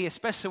heavy,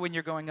 especially when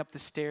you're going up the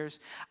stairs,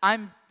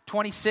 I'm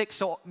 26,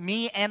 so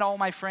me and all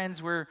my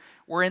friends, we're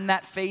in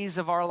that phase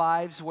of our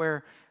lives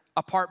where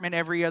apartment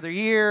every other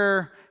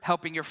year,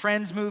 helping your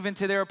friends move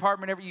into their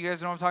apartment you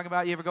guys know what I'm talking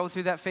about? You ever go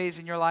through that phase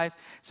in your life?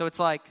 So it's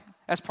like,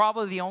 that's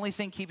probably the only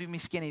thing keeping me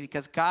skinny,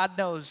 because God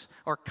knows,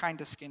 or kind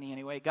of skinny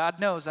anyway, God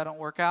knows I don't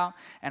work out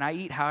and I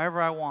eat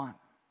however I want.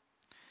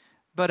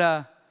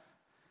 But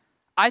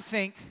I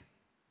think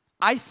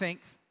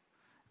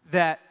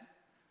that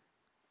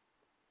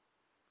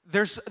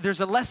there's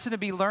a lesson to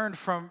be learned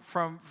from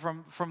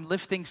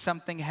lifting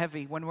something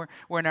heavy. When we're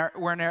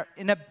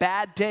in a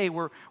bad day,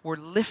 we're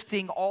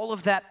lifting all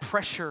of that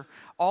pressure,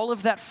 all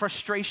of that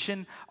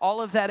frustration,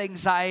 all of that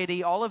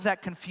anxiety, all of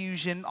that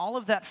confusion, all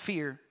of that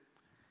fear.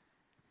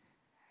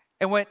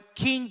 And what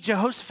King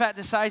Jehoshaphat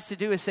decides to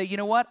do is say, you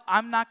know what?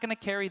 I'm not going to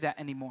carry that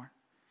anymore.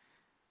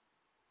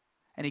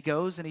 And he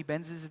goes and he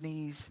bends his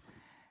knees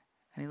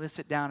and he lifts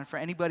it down. And for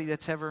anybody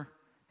that's ever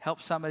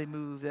helped somebody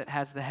move that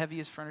has the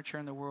heaviest furniture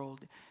in the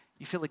world,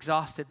 you feel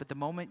exhausted, but the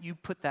moment you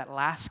put that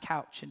last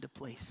couch into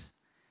place,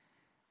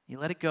 you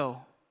let it go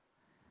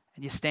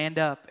and you stand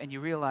up and you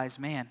realize,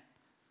 man,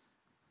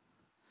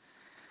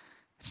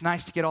 it's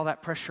nice to get all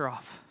that pressure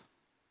off.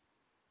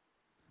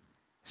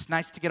 It's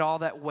nice to get all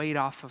that weight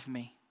off of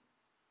me.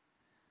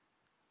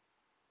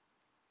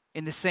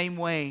 In the same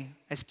way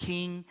as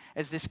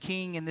this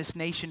king and this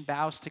nation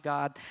bows to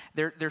God,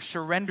 they're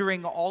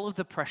surrendering all of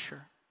the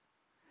pressure.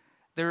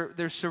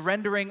 They're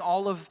surrendering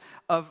all of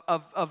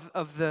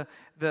the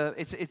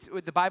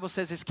Bible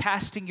says is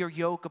casting your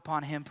yoke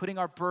upon him, putting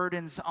our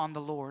burdens on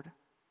the Lord.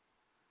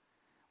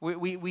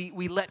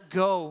 We let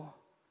go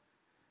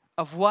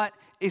of what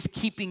is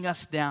keeping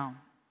us down.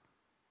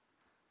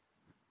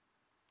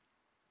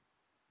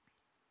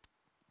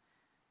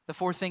 The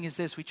fourth thing is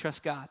this: we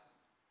trust God.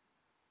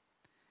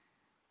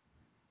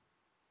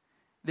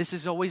 This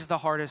is always the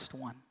hardest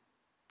one.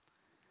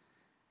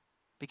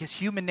 Because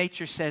human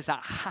nature says,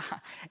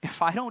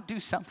 if I don't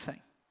do something,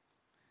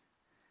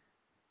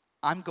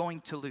 I'm going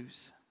to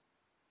lose.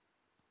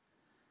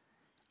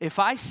 If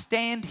I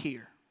stand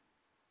here,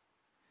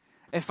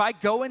 if I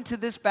go into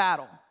this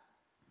battle,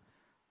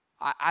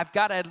 I've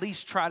got to at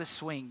least try to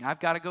swing. I've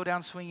got to go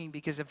down swinging,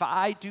 because if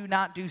I do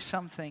not do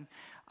something,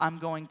 I'm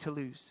going to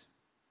lose.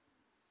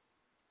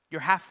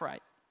 You're half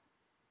right.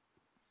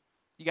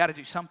 You got to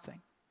do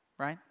something,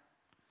 right?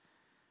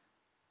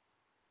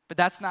 But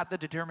that's not the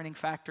determining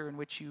factor in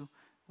which you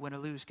win or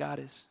lose. God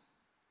is.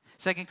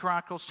 2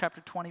 Chronicles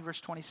chapter 20,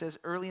 verse 20 says,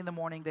 early in the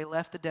morning they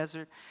left the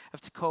desert of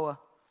Tekoa.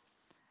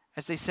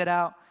 As they set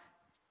out,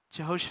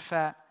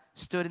 Jehoshaphat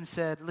stood and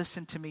said,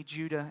 listen to me,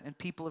 Judah and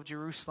people of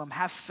Jerusalem.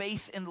 Have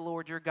faith in the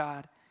Lord your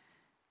God,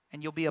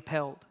 and you'll be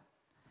upheld.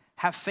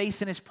 Have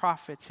faith in his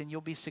prophets, and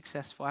you'll be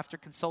successful. After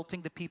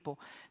consulting the people,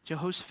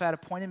 Jehoshaphat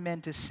appointed men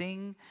to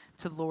sing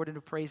to the Lord and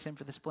to praise him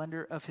for the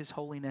splendor of his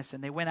holiness.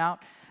 And they went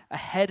out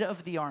ahead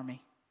of the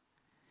army.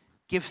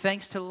 Give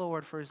thanks to the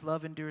Lord, for his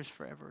love endures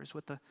forever, is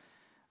what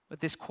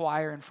this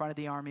choir in front of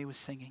the army was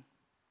singing.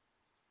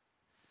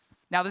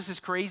 Now, this is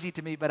crazy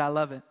to me, but I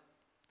love it.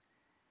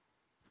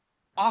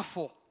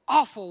 Awful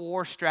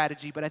war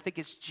strategy, but I think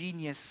it's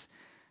genius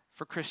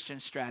for Christian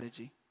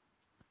strategy.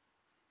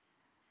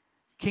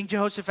 King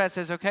Jehoshaphat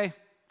says, okay,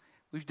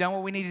 we've done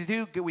what we need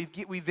to do.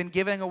 We've been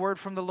given a word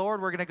from the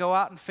Lord. We're going to go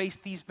out and face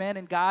these men,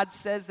 and God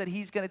says that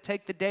he's going to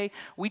take the day.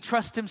 We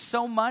trust him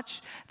so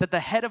much that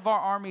the head of our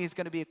army is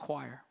going to be a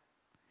choir,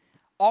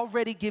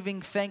 already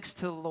giving thanks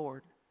to the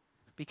Lord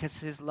because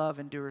his love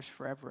endures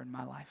forever in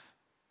my life.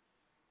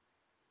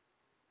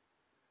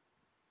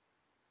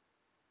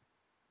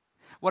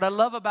 What I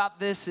love about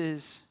this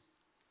is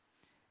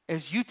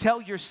you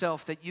tell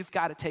yourself that you've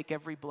got to take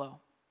every blow.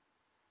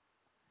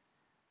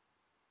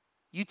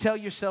 You tell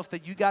yourself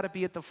that you got to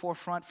be at the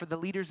forefront. For the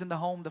leaders in the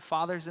home, the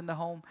fathers in the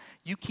home,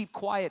 you keep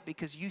quiet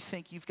because you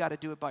think you've got to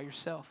do it by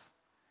yourself.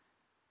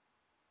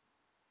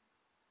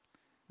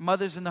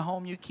 Mothers in the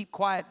home, you keep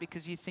quiet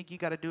because you think you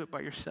got to do it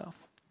by yourself.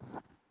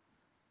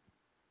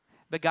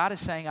 But God is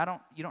saying,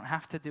 you don't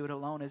have to do it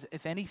alone.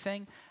 If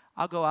anything,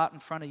 I'll go out in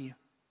front of you.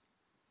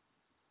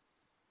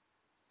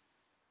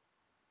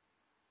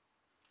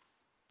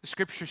 The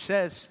scripture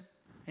says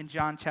in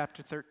John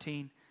chapter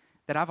 13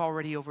 that I've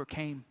already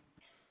overcame.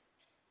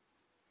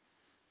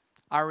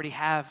 I already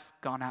have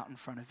gone out in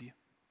front of you.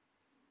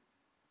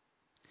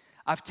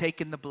 I've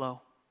taken the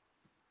blow.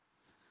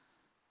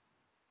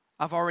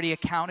 I've already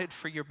accounted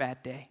for your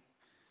bad day.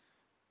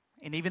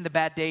 And even the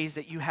bad days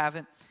that you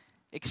haven't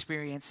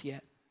experienced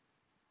yet.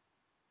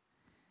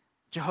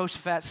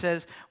 Jehoshaphat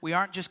says, we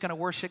aren't just going to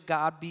worship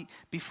God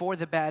before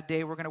the bad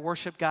day. We're going to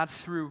worship God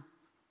through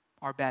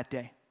our bad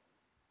day.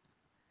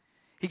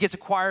 He gets a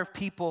choir of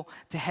people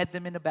to head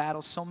them into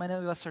battle. So many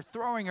of us are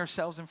throwing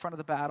ourselves in front of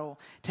the battle,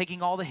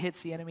 taking all the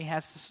hits the enemy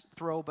has to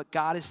throw. But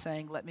God is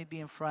saying, let me be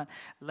in front.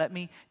 Let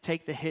me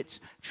take the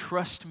hits.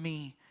 Trust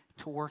me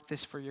to work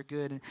this for your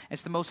good. And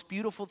it's the most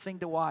beautiful thing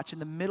to watch. In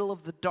the middle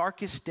of the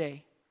darkest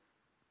day,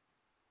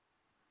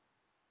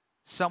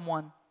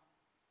 someone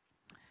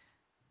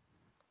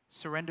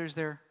surrenders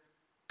their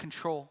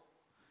control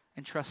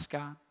and trusts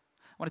God.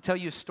 I want to tell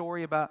you a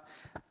story about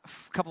a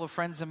couple of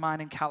friends of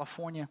mine in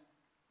California.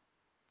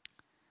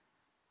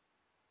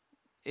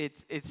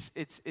 It's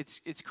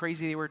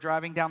crazy. They were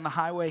driving down the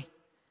highway,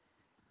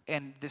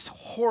 and this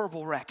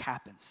horrible wreck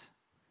happens.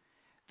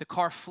 The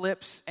car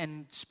flips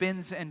and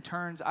spins and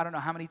turns I don't know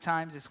how many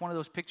times. It's one of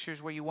those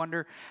pictures where you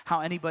wonder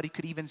how anybody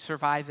could even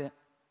survive it.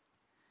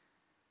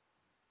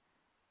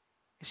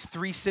 His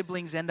 3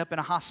 siblings end up in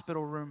a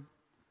hospital room.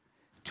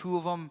 2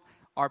 of them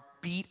are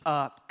beat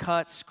up,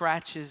 cuts,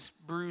 scratches,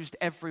 bruised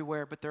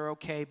everywhere, but they're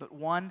okay. But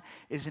one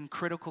is in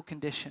critical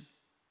condition.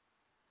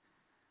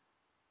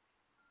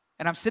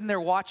 And I'm sitting there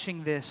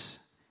watching this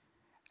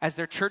as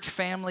their church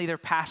family, their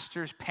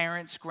pastors,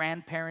 parents,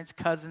 grandparents,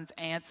 cousins,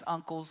 aunts,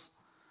 uncles,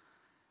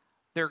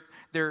 their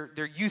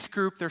youth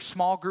group, their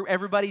small group,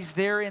 everybody's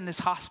there in this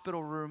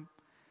hospital room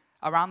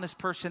around this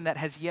person that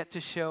has yet to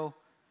show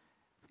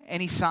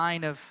any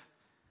sign of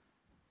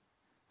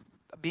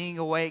being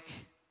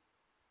awake.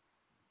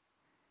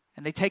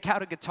 And they take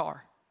out a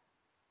guitar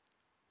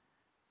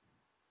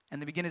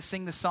and they begin to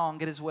sing the song,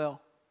 "It Is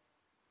Well."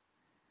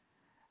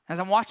 As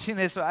I'm watching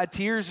this,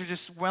 tears are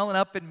just welling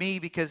up in me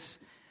because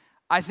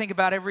I think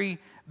about every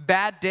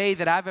bad day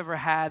that I've ever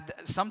had.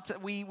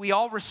 We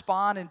all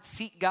respond and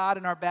seek God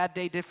in our bad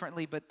day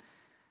differently, but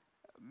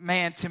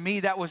man, to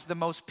me, that was the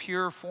most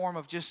pure form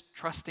of just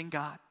trusting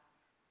God.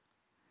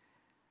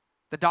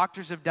 The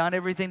doctors have done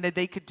everything that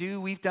they could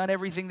do. We've done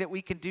everything that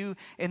we can do.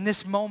 In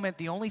this moment,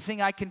 the only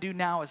thing I can do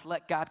now is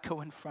let God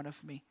go in front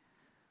of me.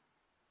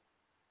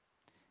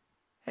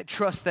 And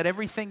trust that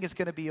everything is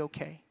going to be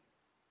okay.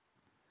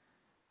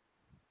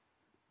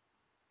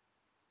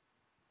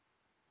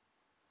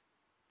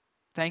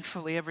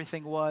 Thankfully,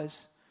 everything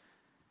was.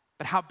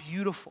 But how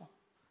beautiful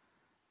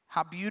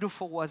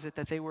was it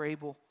that they were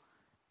able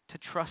to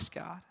trust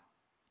God?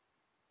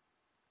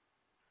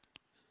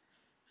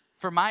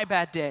 For my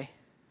bad day,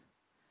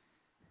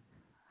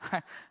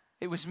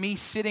 it was me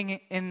sitting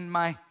in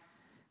my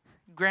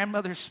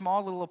grandmother's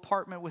small little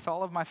apartment with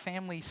all of my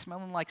family,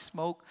 smelling like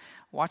smoke,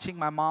 watching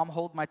my mom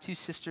hold my two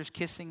sisters,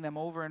 kissing them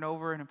over and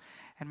over,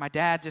 and my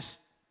dad just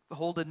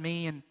holding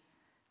me and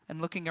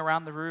looking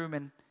around the room.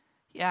 And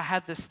yeah, I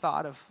had this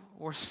thought of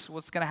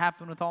what's going to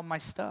happen with all my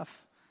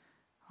stuff,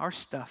 our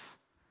stuff.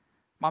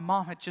 My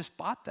mom had just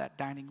bought that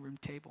dining room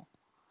table.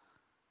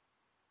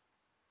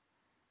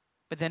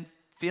 But then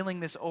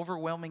feeling this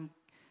overwhelming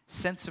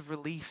sense of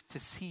relief to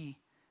see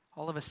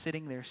all of us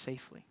sitting there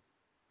safely.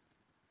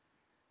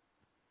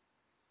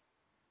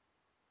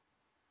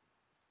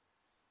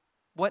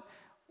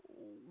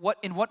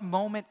 In what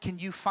moment can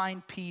you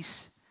find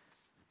peace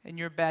in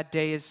your bad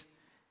day? Is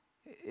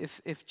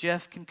if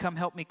Jeff can come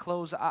help me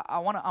close, I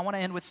want to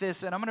end with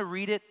this, and I'm going to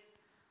read it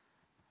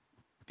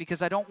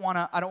because I don't want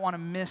to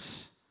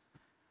miss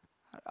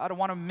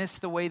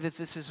the way that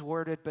this is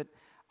worded, but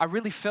I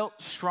really felt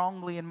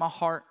strongly in my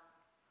heart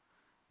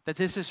that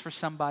this is for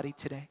somebody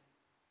today.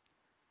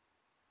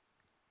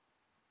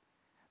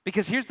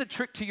 Because here's the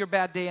trick to your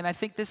bad day, and I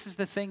think this is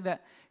the thing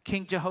that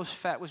King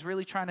Jehoshaphat was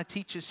really trying to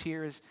teach us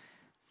here, is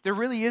there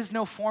really is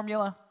no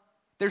formula.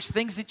 There's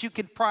things that you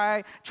can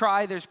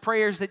try, there's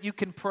prayers that you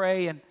can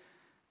pray, and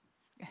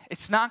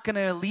it's not going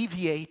to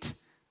alleviate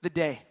the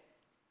day.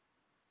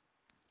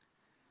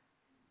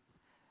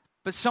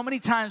 But so many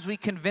times we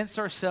convince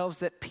ourselves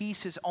that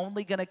peace is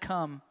only going to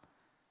come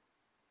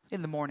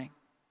in the morning.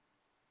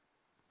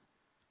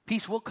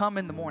 Peace will come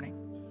in the morning.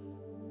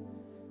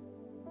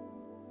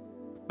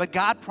 But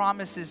God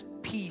promises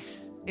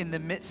peace in the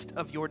midst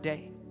of your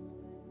day.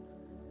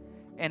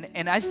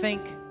 And I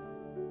think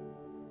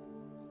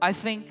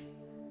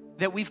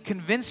that we've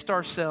convinced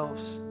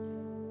ourselves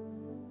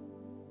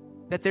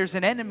that there's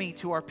an enemy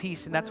to our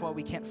peace, and that's why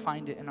we can't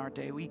find it in our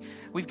day.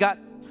 We've got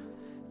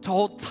to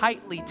hold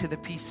tightly to the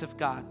peace of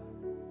God,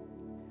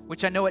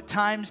 which I know at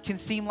times can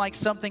seem like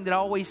something that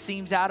always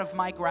seems out of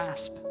my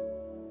grasp.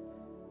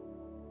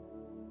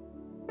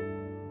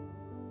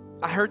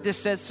 I heard this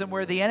said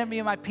somewhere, the enemy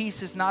of my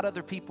peace is not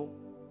other people.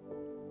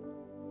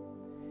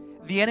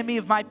 The enemy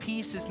of my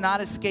peace is not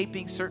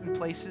escaping certain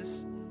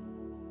places.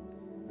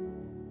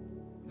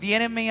 The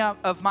enemy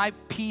of my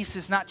peace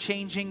is not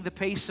changing the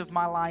pace of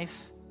my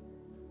life.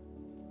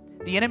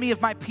 The enemy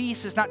of my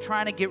peace is not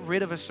trying to get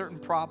rid of a certain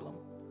problem.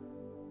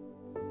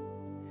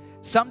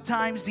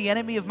 Sometimes the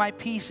enemy of my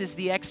peace is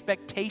the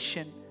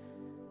expectation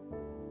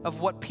of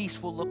what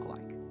peace will look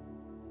like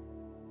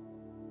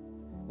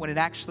when it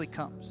actually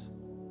comes.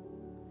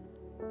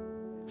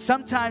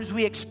 Sometimes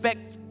we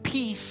expect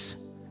peace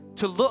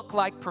to look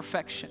like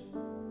perfection.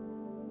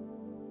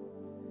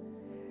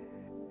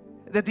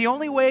 That the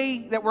only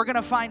way that we're going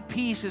to find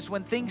peace is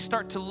when things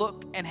start to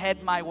look and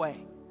head my way.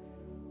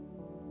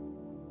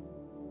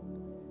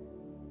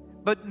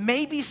 But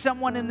maybe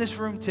someone in this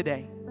room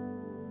today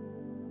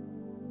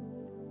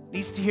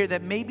needs to hear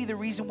that maybe the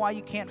reason why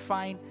you can't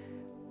find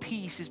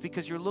peace is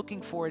because you're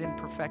looking for it in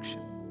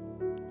perfection.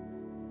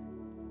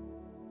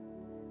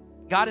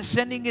 God is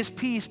sending His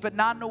peace, but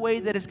not in a way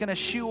that is going to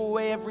shoo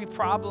away every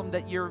problem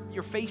that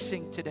you're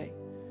facing today.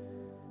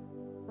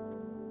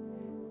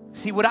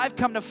 See, what I've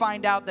come to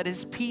find out that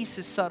His peace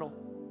is subtle.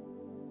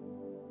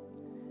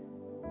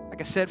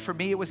 Like I said, for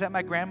me, it was at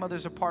my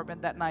grandmother's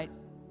apartment that night.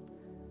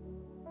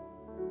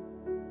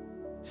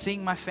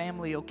 Seeing my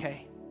family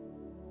okay.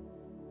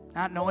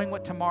 Not knowing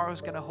what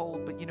tomorrow's going to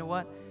hold, but you know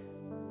what?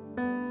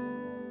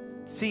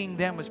 Seeing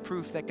them was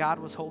proof that God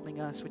was holding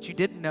us. What you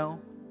didn't know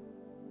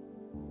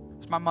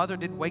is my mother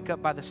didn't wake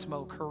up by the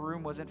smoke. Her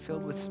room wasn't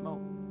filled with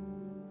smoke.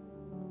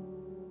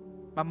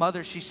 My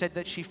mother, she said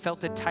that she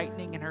felt a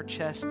tightening in her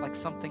chest, like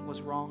something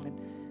was wrong,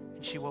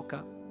 and she woke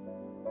up.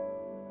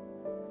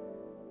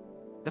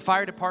 The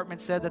fire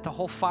department said that the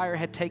whole fire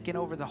had taken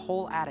over the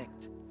whole attic.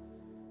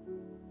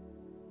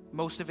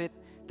 Most of it,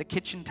 the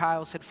kitchen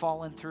tiles had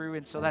fallen through,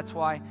 and so that's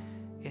why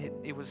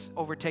it was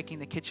overtaking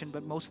the kitchen,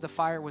 but most of the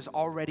fire was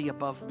already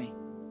above me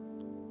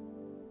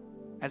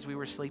as we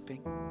were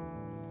sleeping.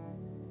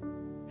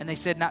 And they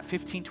said not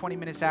 15, 20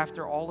 minutes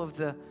after, all of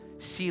the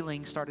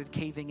ceiling started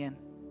caving in.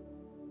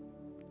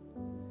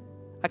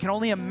 I can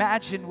only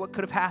imagine what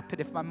could have happened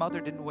if my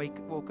mother didn't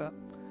woke up.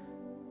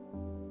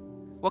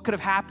 What could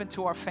have happened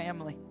to our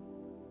family?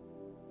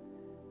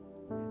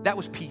 That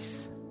was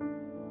peace.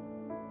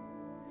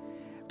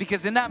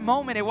 Because in that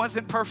moment, it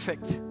wasn't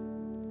perfect.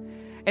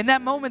 In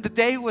that moment, the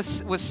day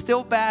was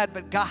still bad,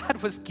 but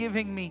God was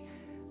giving me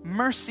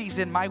mercies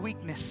in my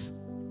weakness.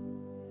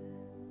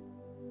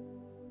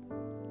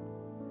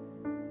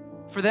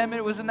 For them,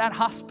 it was in that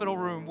hospital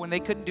room when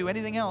they couldn't do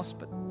anything else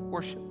but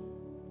worship.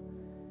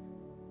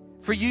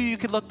 For you, you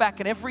could look back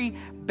at every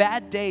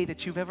bad day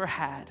that you've ever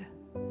had,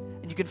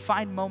 and you can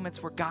find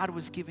moments where God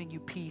was giving you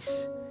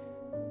peace,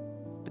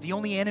 but the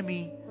only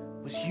enemy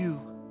was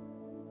you,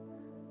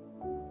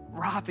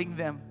 robbing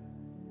them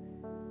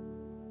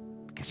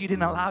because you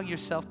didn't allow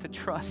yourself to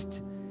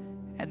trust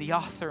in the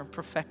author and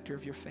perfecter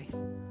of your faith.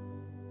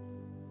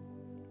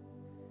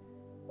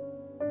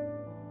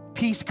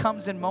 Peace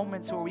comes in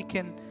moments where we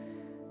can,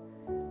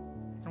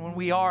 and when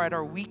we are at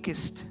our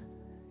weakest,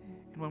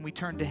 and when we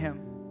turn to Him.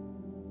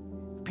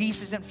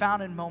 Peace isn't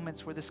found in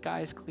moments where the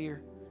sky is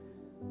clear.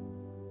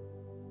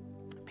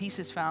 Peace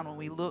is found when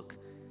we look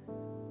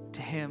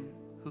to Him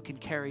who can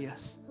carry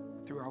us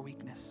through our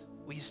weakness.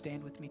 Will you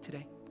stand with me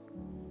today?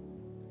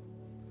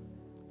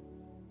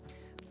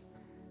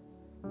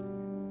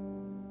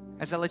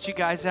 As I let you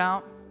guys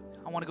out,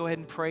 I want to go ahead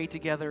and pray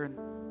together. And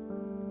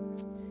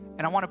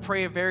I want to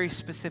pray a very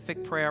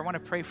specific prayer. I want to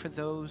pray for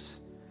those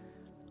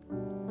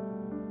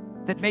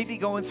that may be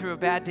going through a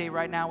bad day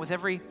right now, with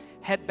every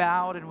head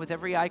bowed and with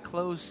every eye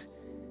closed.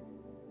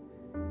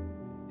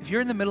 If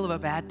you're in the middle of a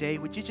bad day,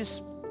 would you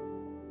just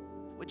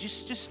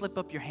slip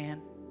up your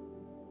hand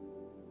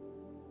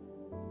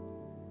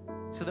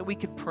so that we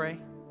could pray?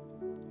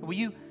 Will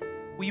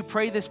you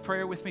pray this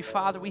prayer with me?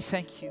 Father, we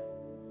thank you.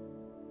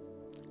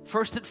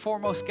 First and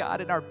foremost,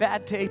 God, in our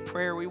bad day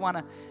prayer, we want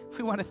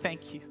to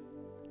thank you.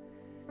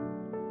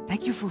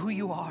 Thank you for who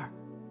you are.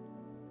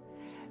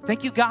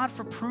 Thank you, God,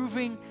 for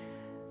proving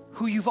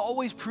who you've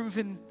always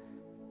proven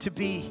to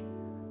be.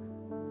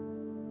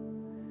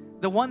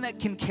 The one that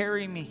can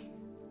carry me.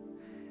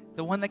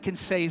 The one that can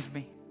save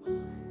me.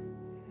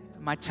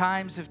 In my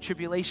times of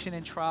tribulation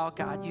and trial,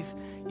 God,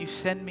 you've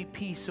sent me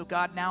peace. So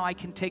God, now I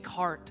can take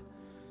heart,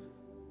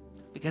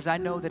 because I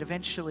know that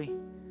eventually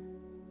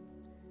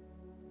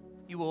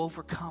you will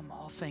overcome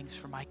all things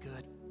for my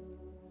good.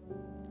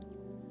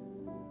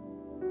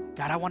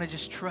 God, I want to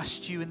just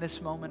trust you in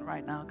this moment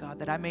right now, God,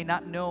 that I may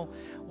not know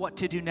what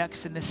to do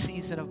next in this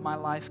season of my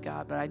life,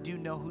 God, but I do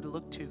know who to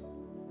look to,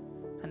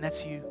 and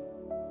that's you.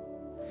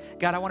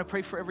 God, I want to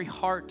pray for every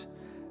heart,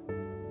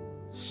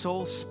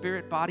 soul,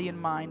 spirit, body, and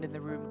mind in the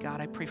room.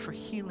 God, I pray for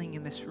healing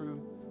in this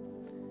room.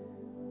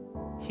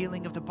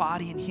 Healing of the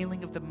body and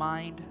healing of the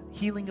mind,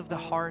 healing of the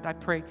heart. I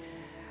pray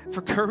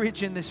for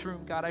courage in this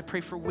room, God. I pray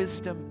for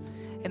wisdom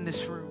in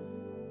this room.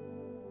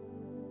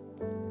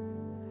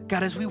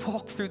 God, as we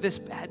walk through this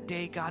bad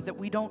day, God, that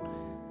we don't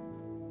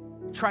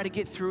try to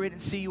get through it and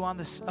see you on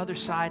this other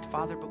side,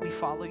 Father, but we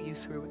follow you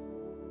through it.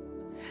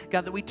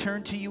 God, that we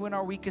turn to you in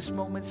our weakest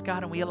moments,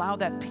 God, and we allow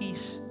that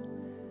peace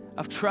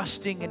of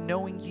trusting and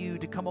knowing you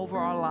to come over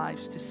our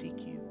lives to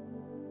seek you.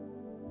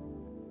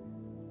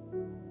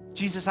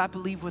 Jesus, I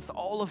believe with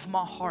all of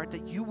my heart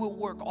that you will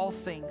work all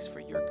things for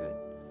your good.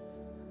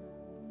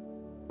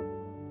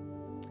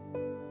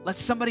 Let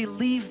somebody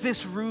leave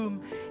this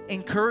room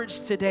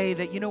encouraged today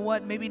that, you know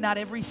what, maybe not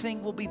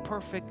everything will be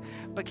perfect,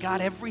 but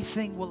God,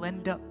 everything will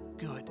end up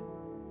good.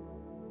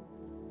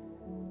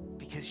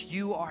 Because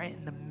you are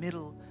in the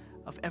middle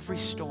of every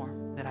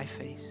storm that I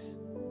face.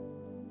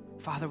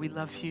 Father, we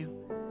love you.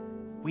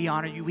 We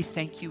honor you. We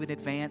thank you in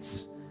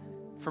advance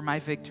for my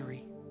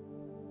victory.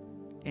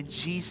 In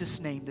Jesus'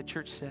 name, the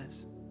church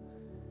says,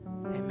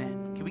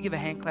 amen. Can we give a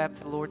hand clap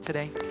to the Lord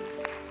today?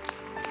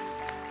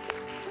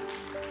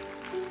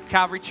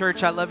 Calvary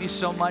Church, I love you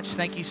so much.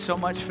 Thank you so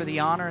much for the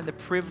honor and the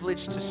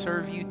privilege to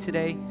serve you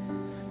today.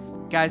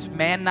 Guys,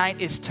 Man Night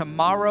is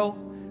tomorrow.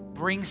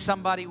 Bring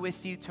somebody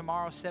with you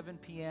tomorrow, 7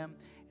 p.m.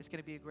 It's going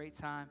to be a great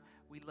time.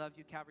 We love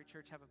you, Calvary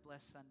Church. Have a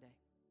blessed Sunday.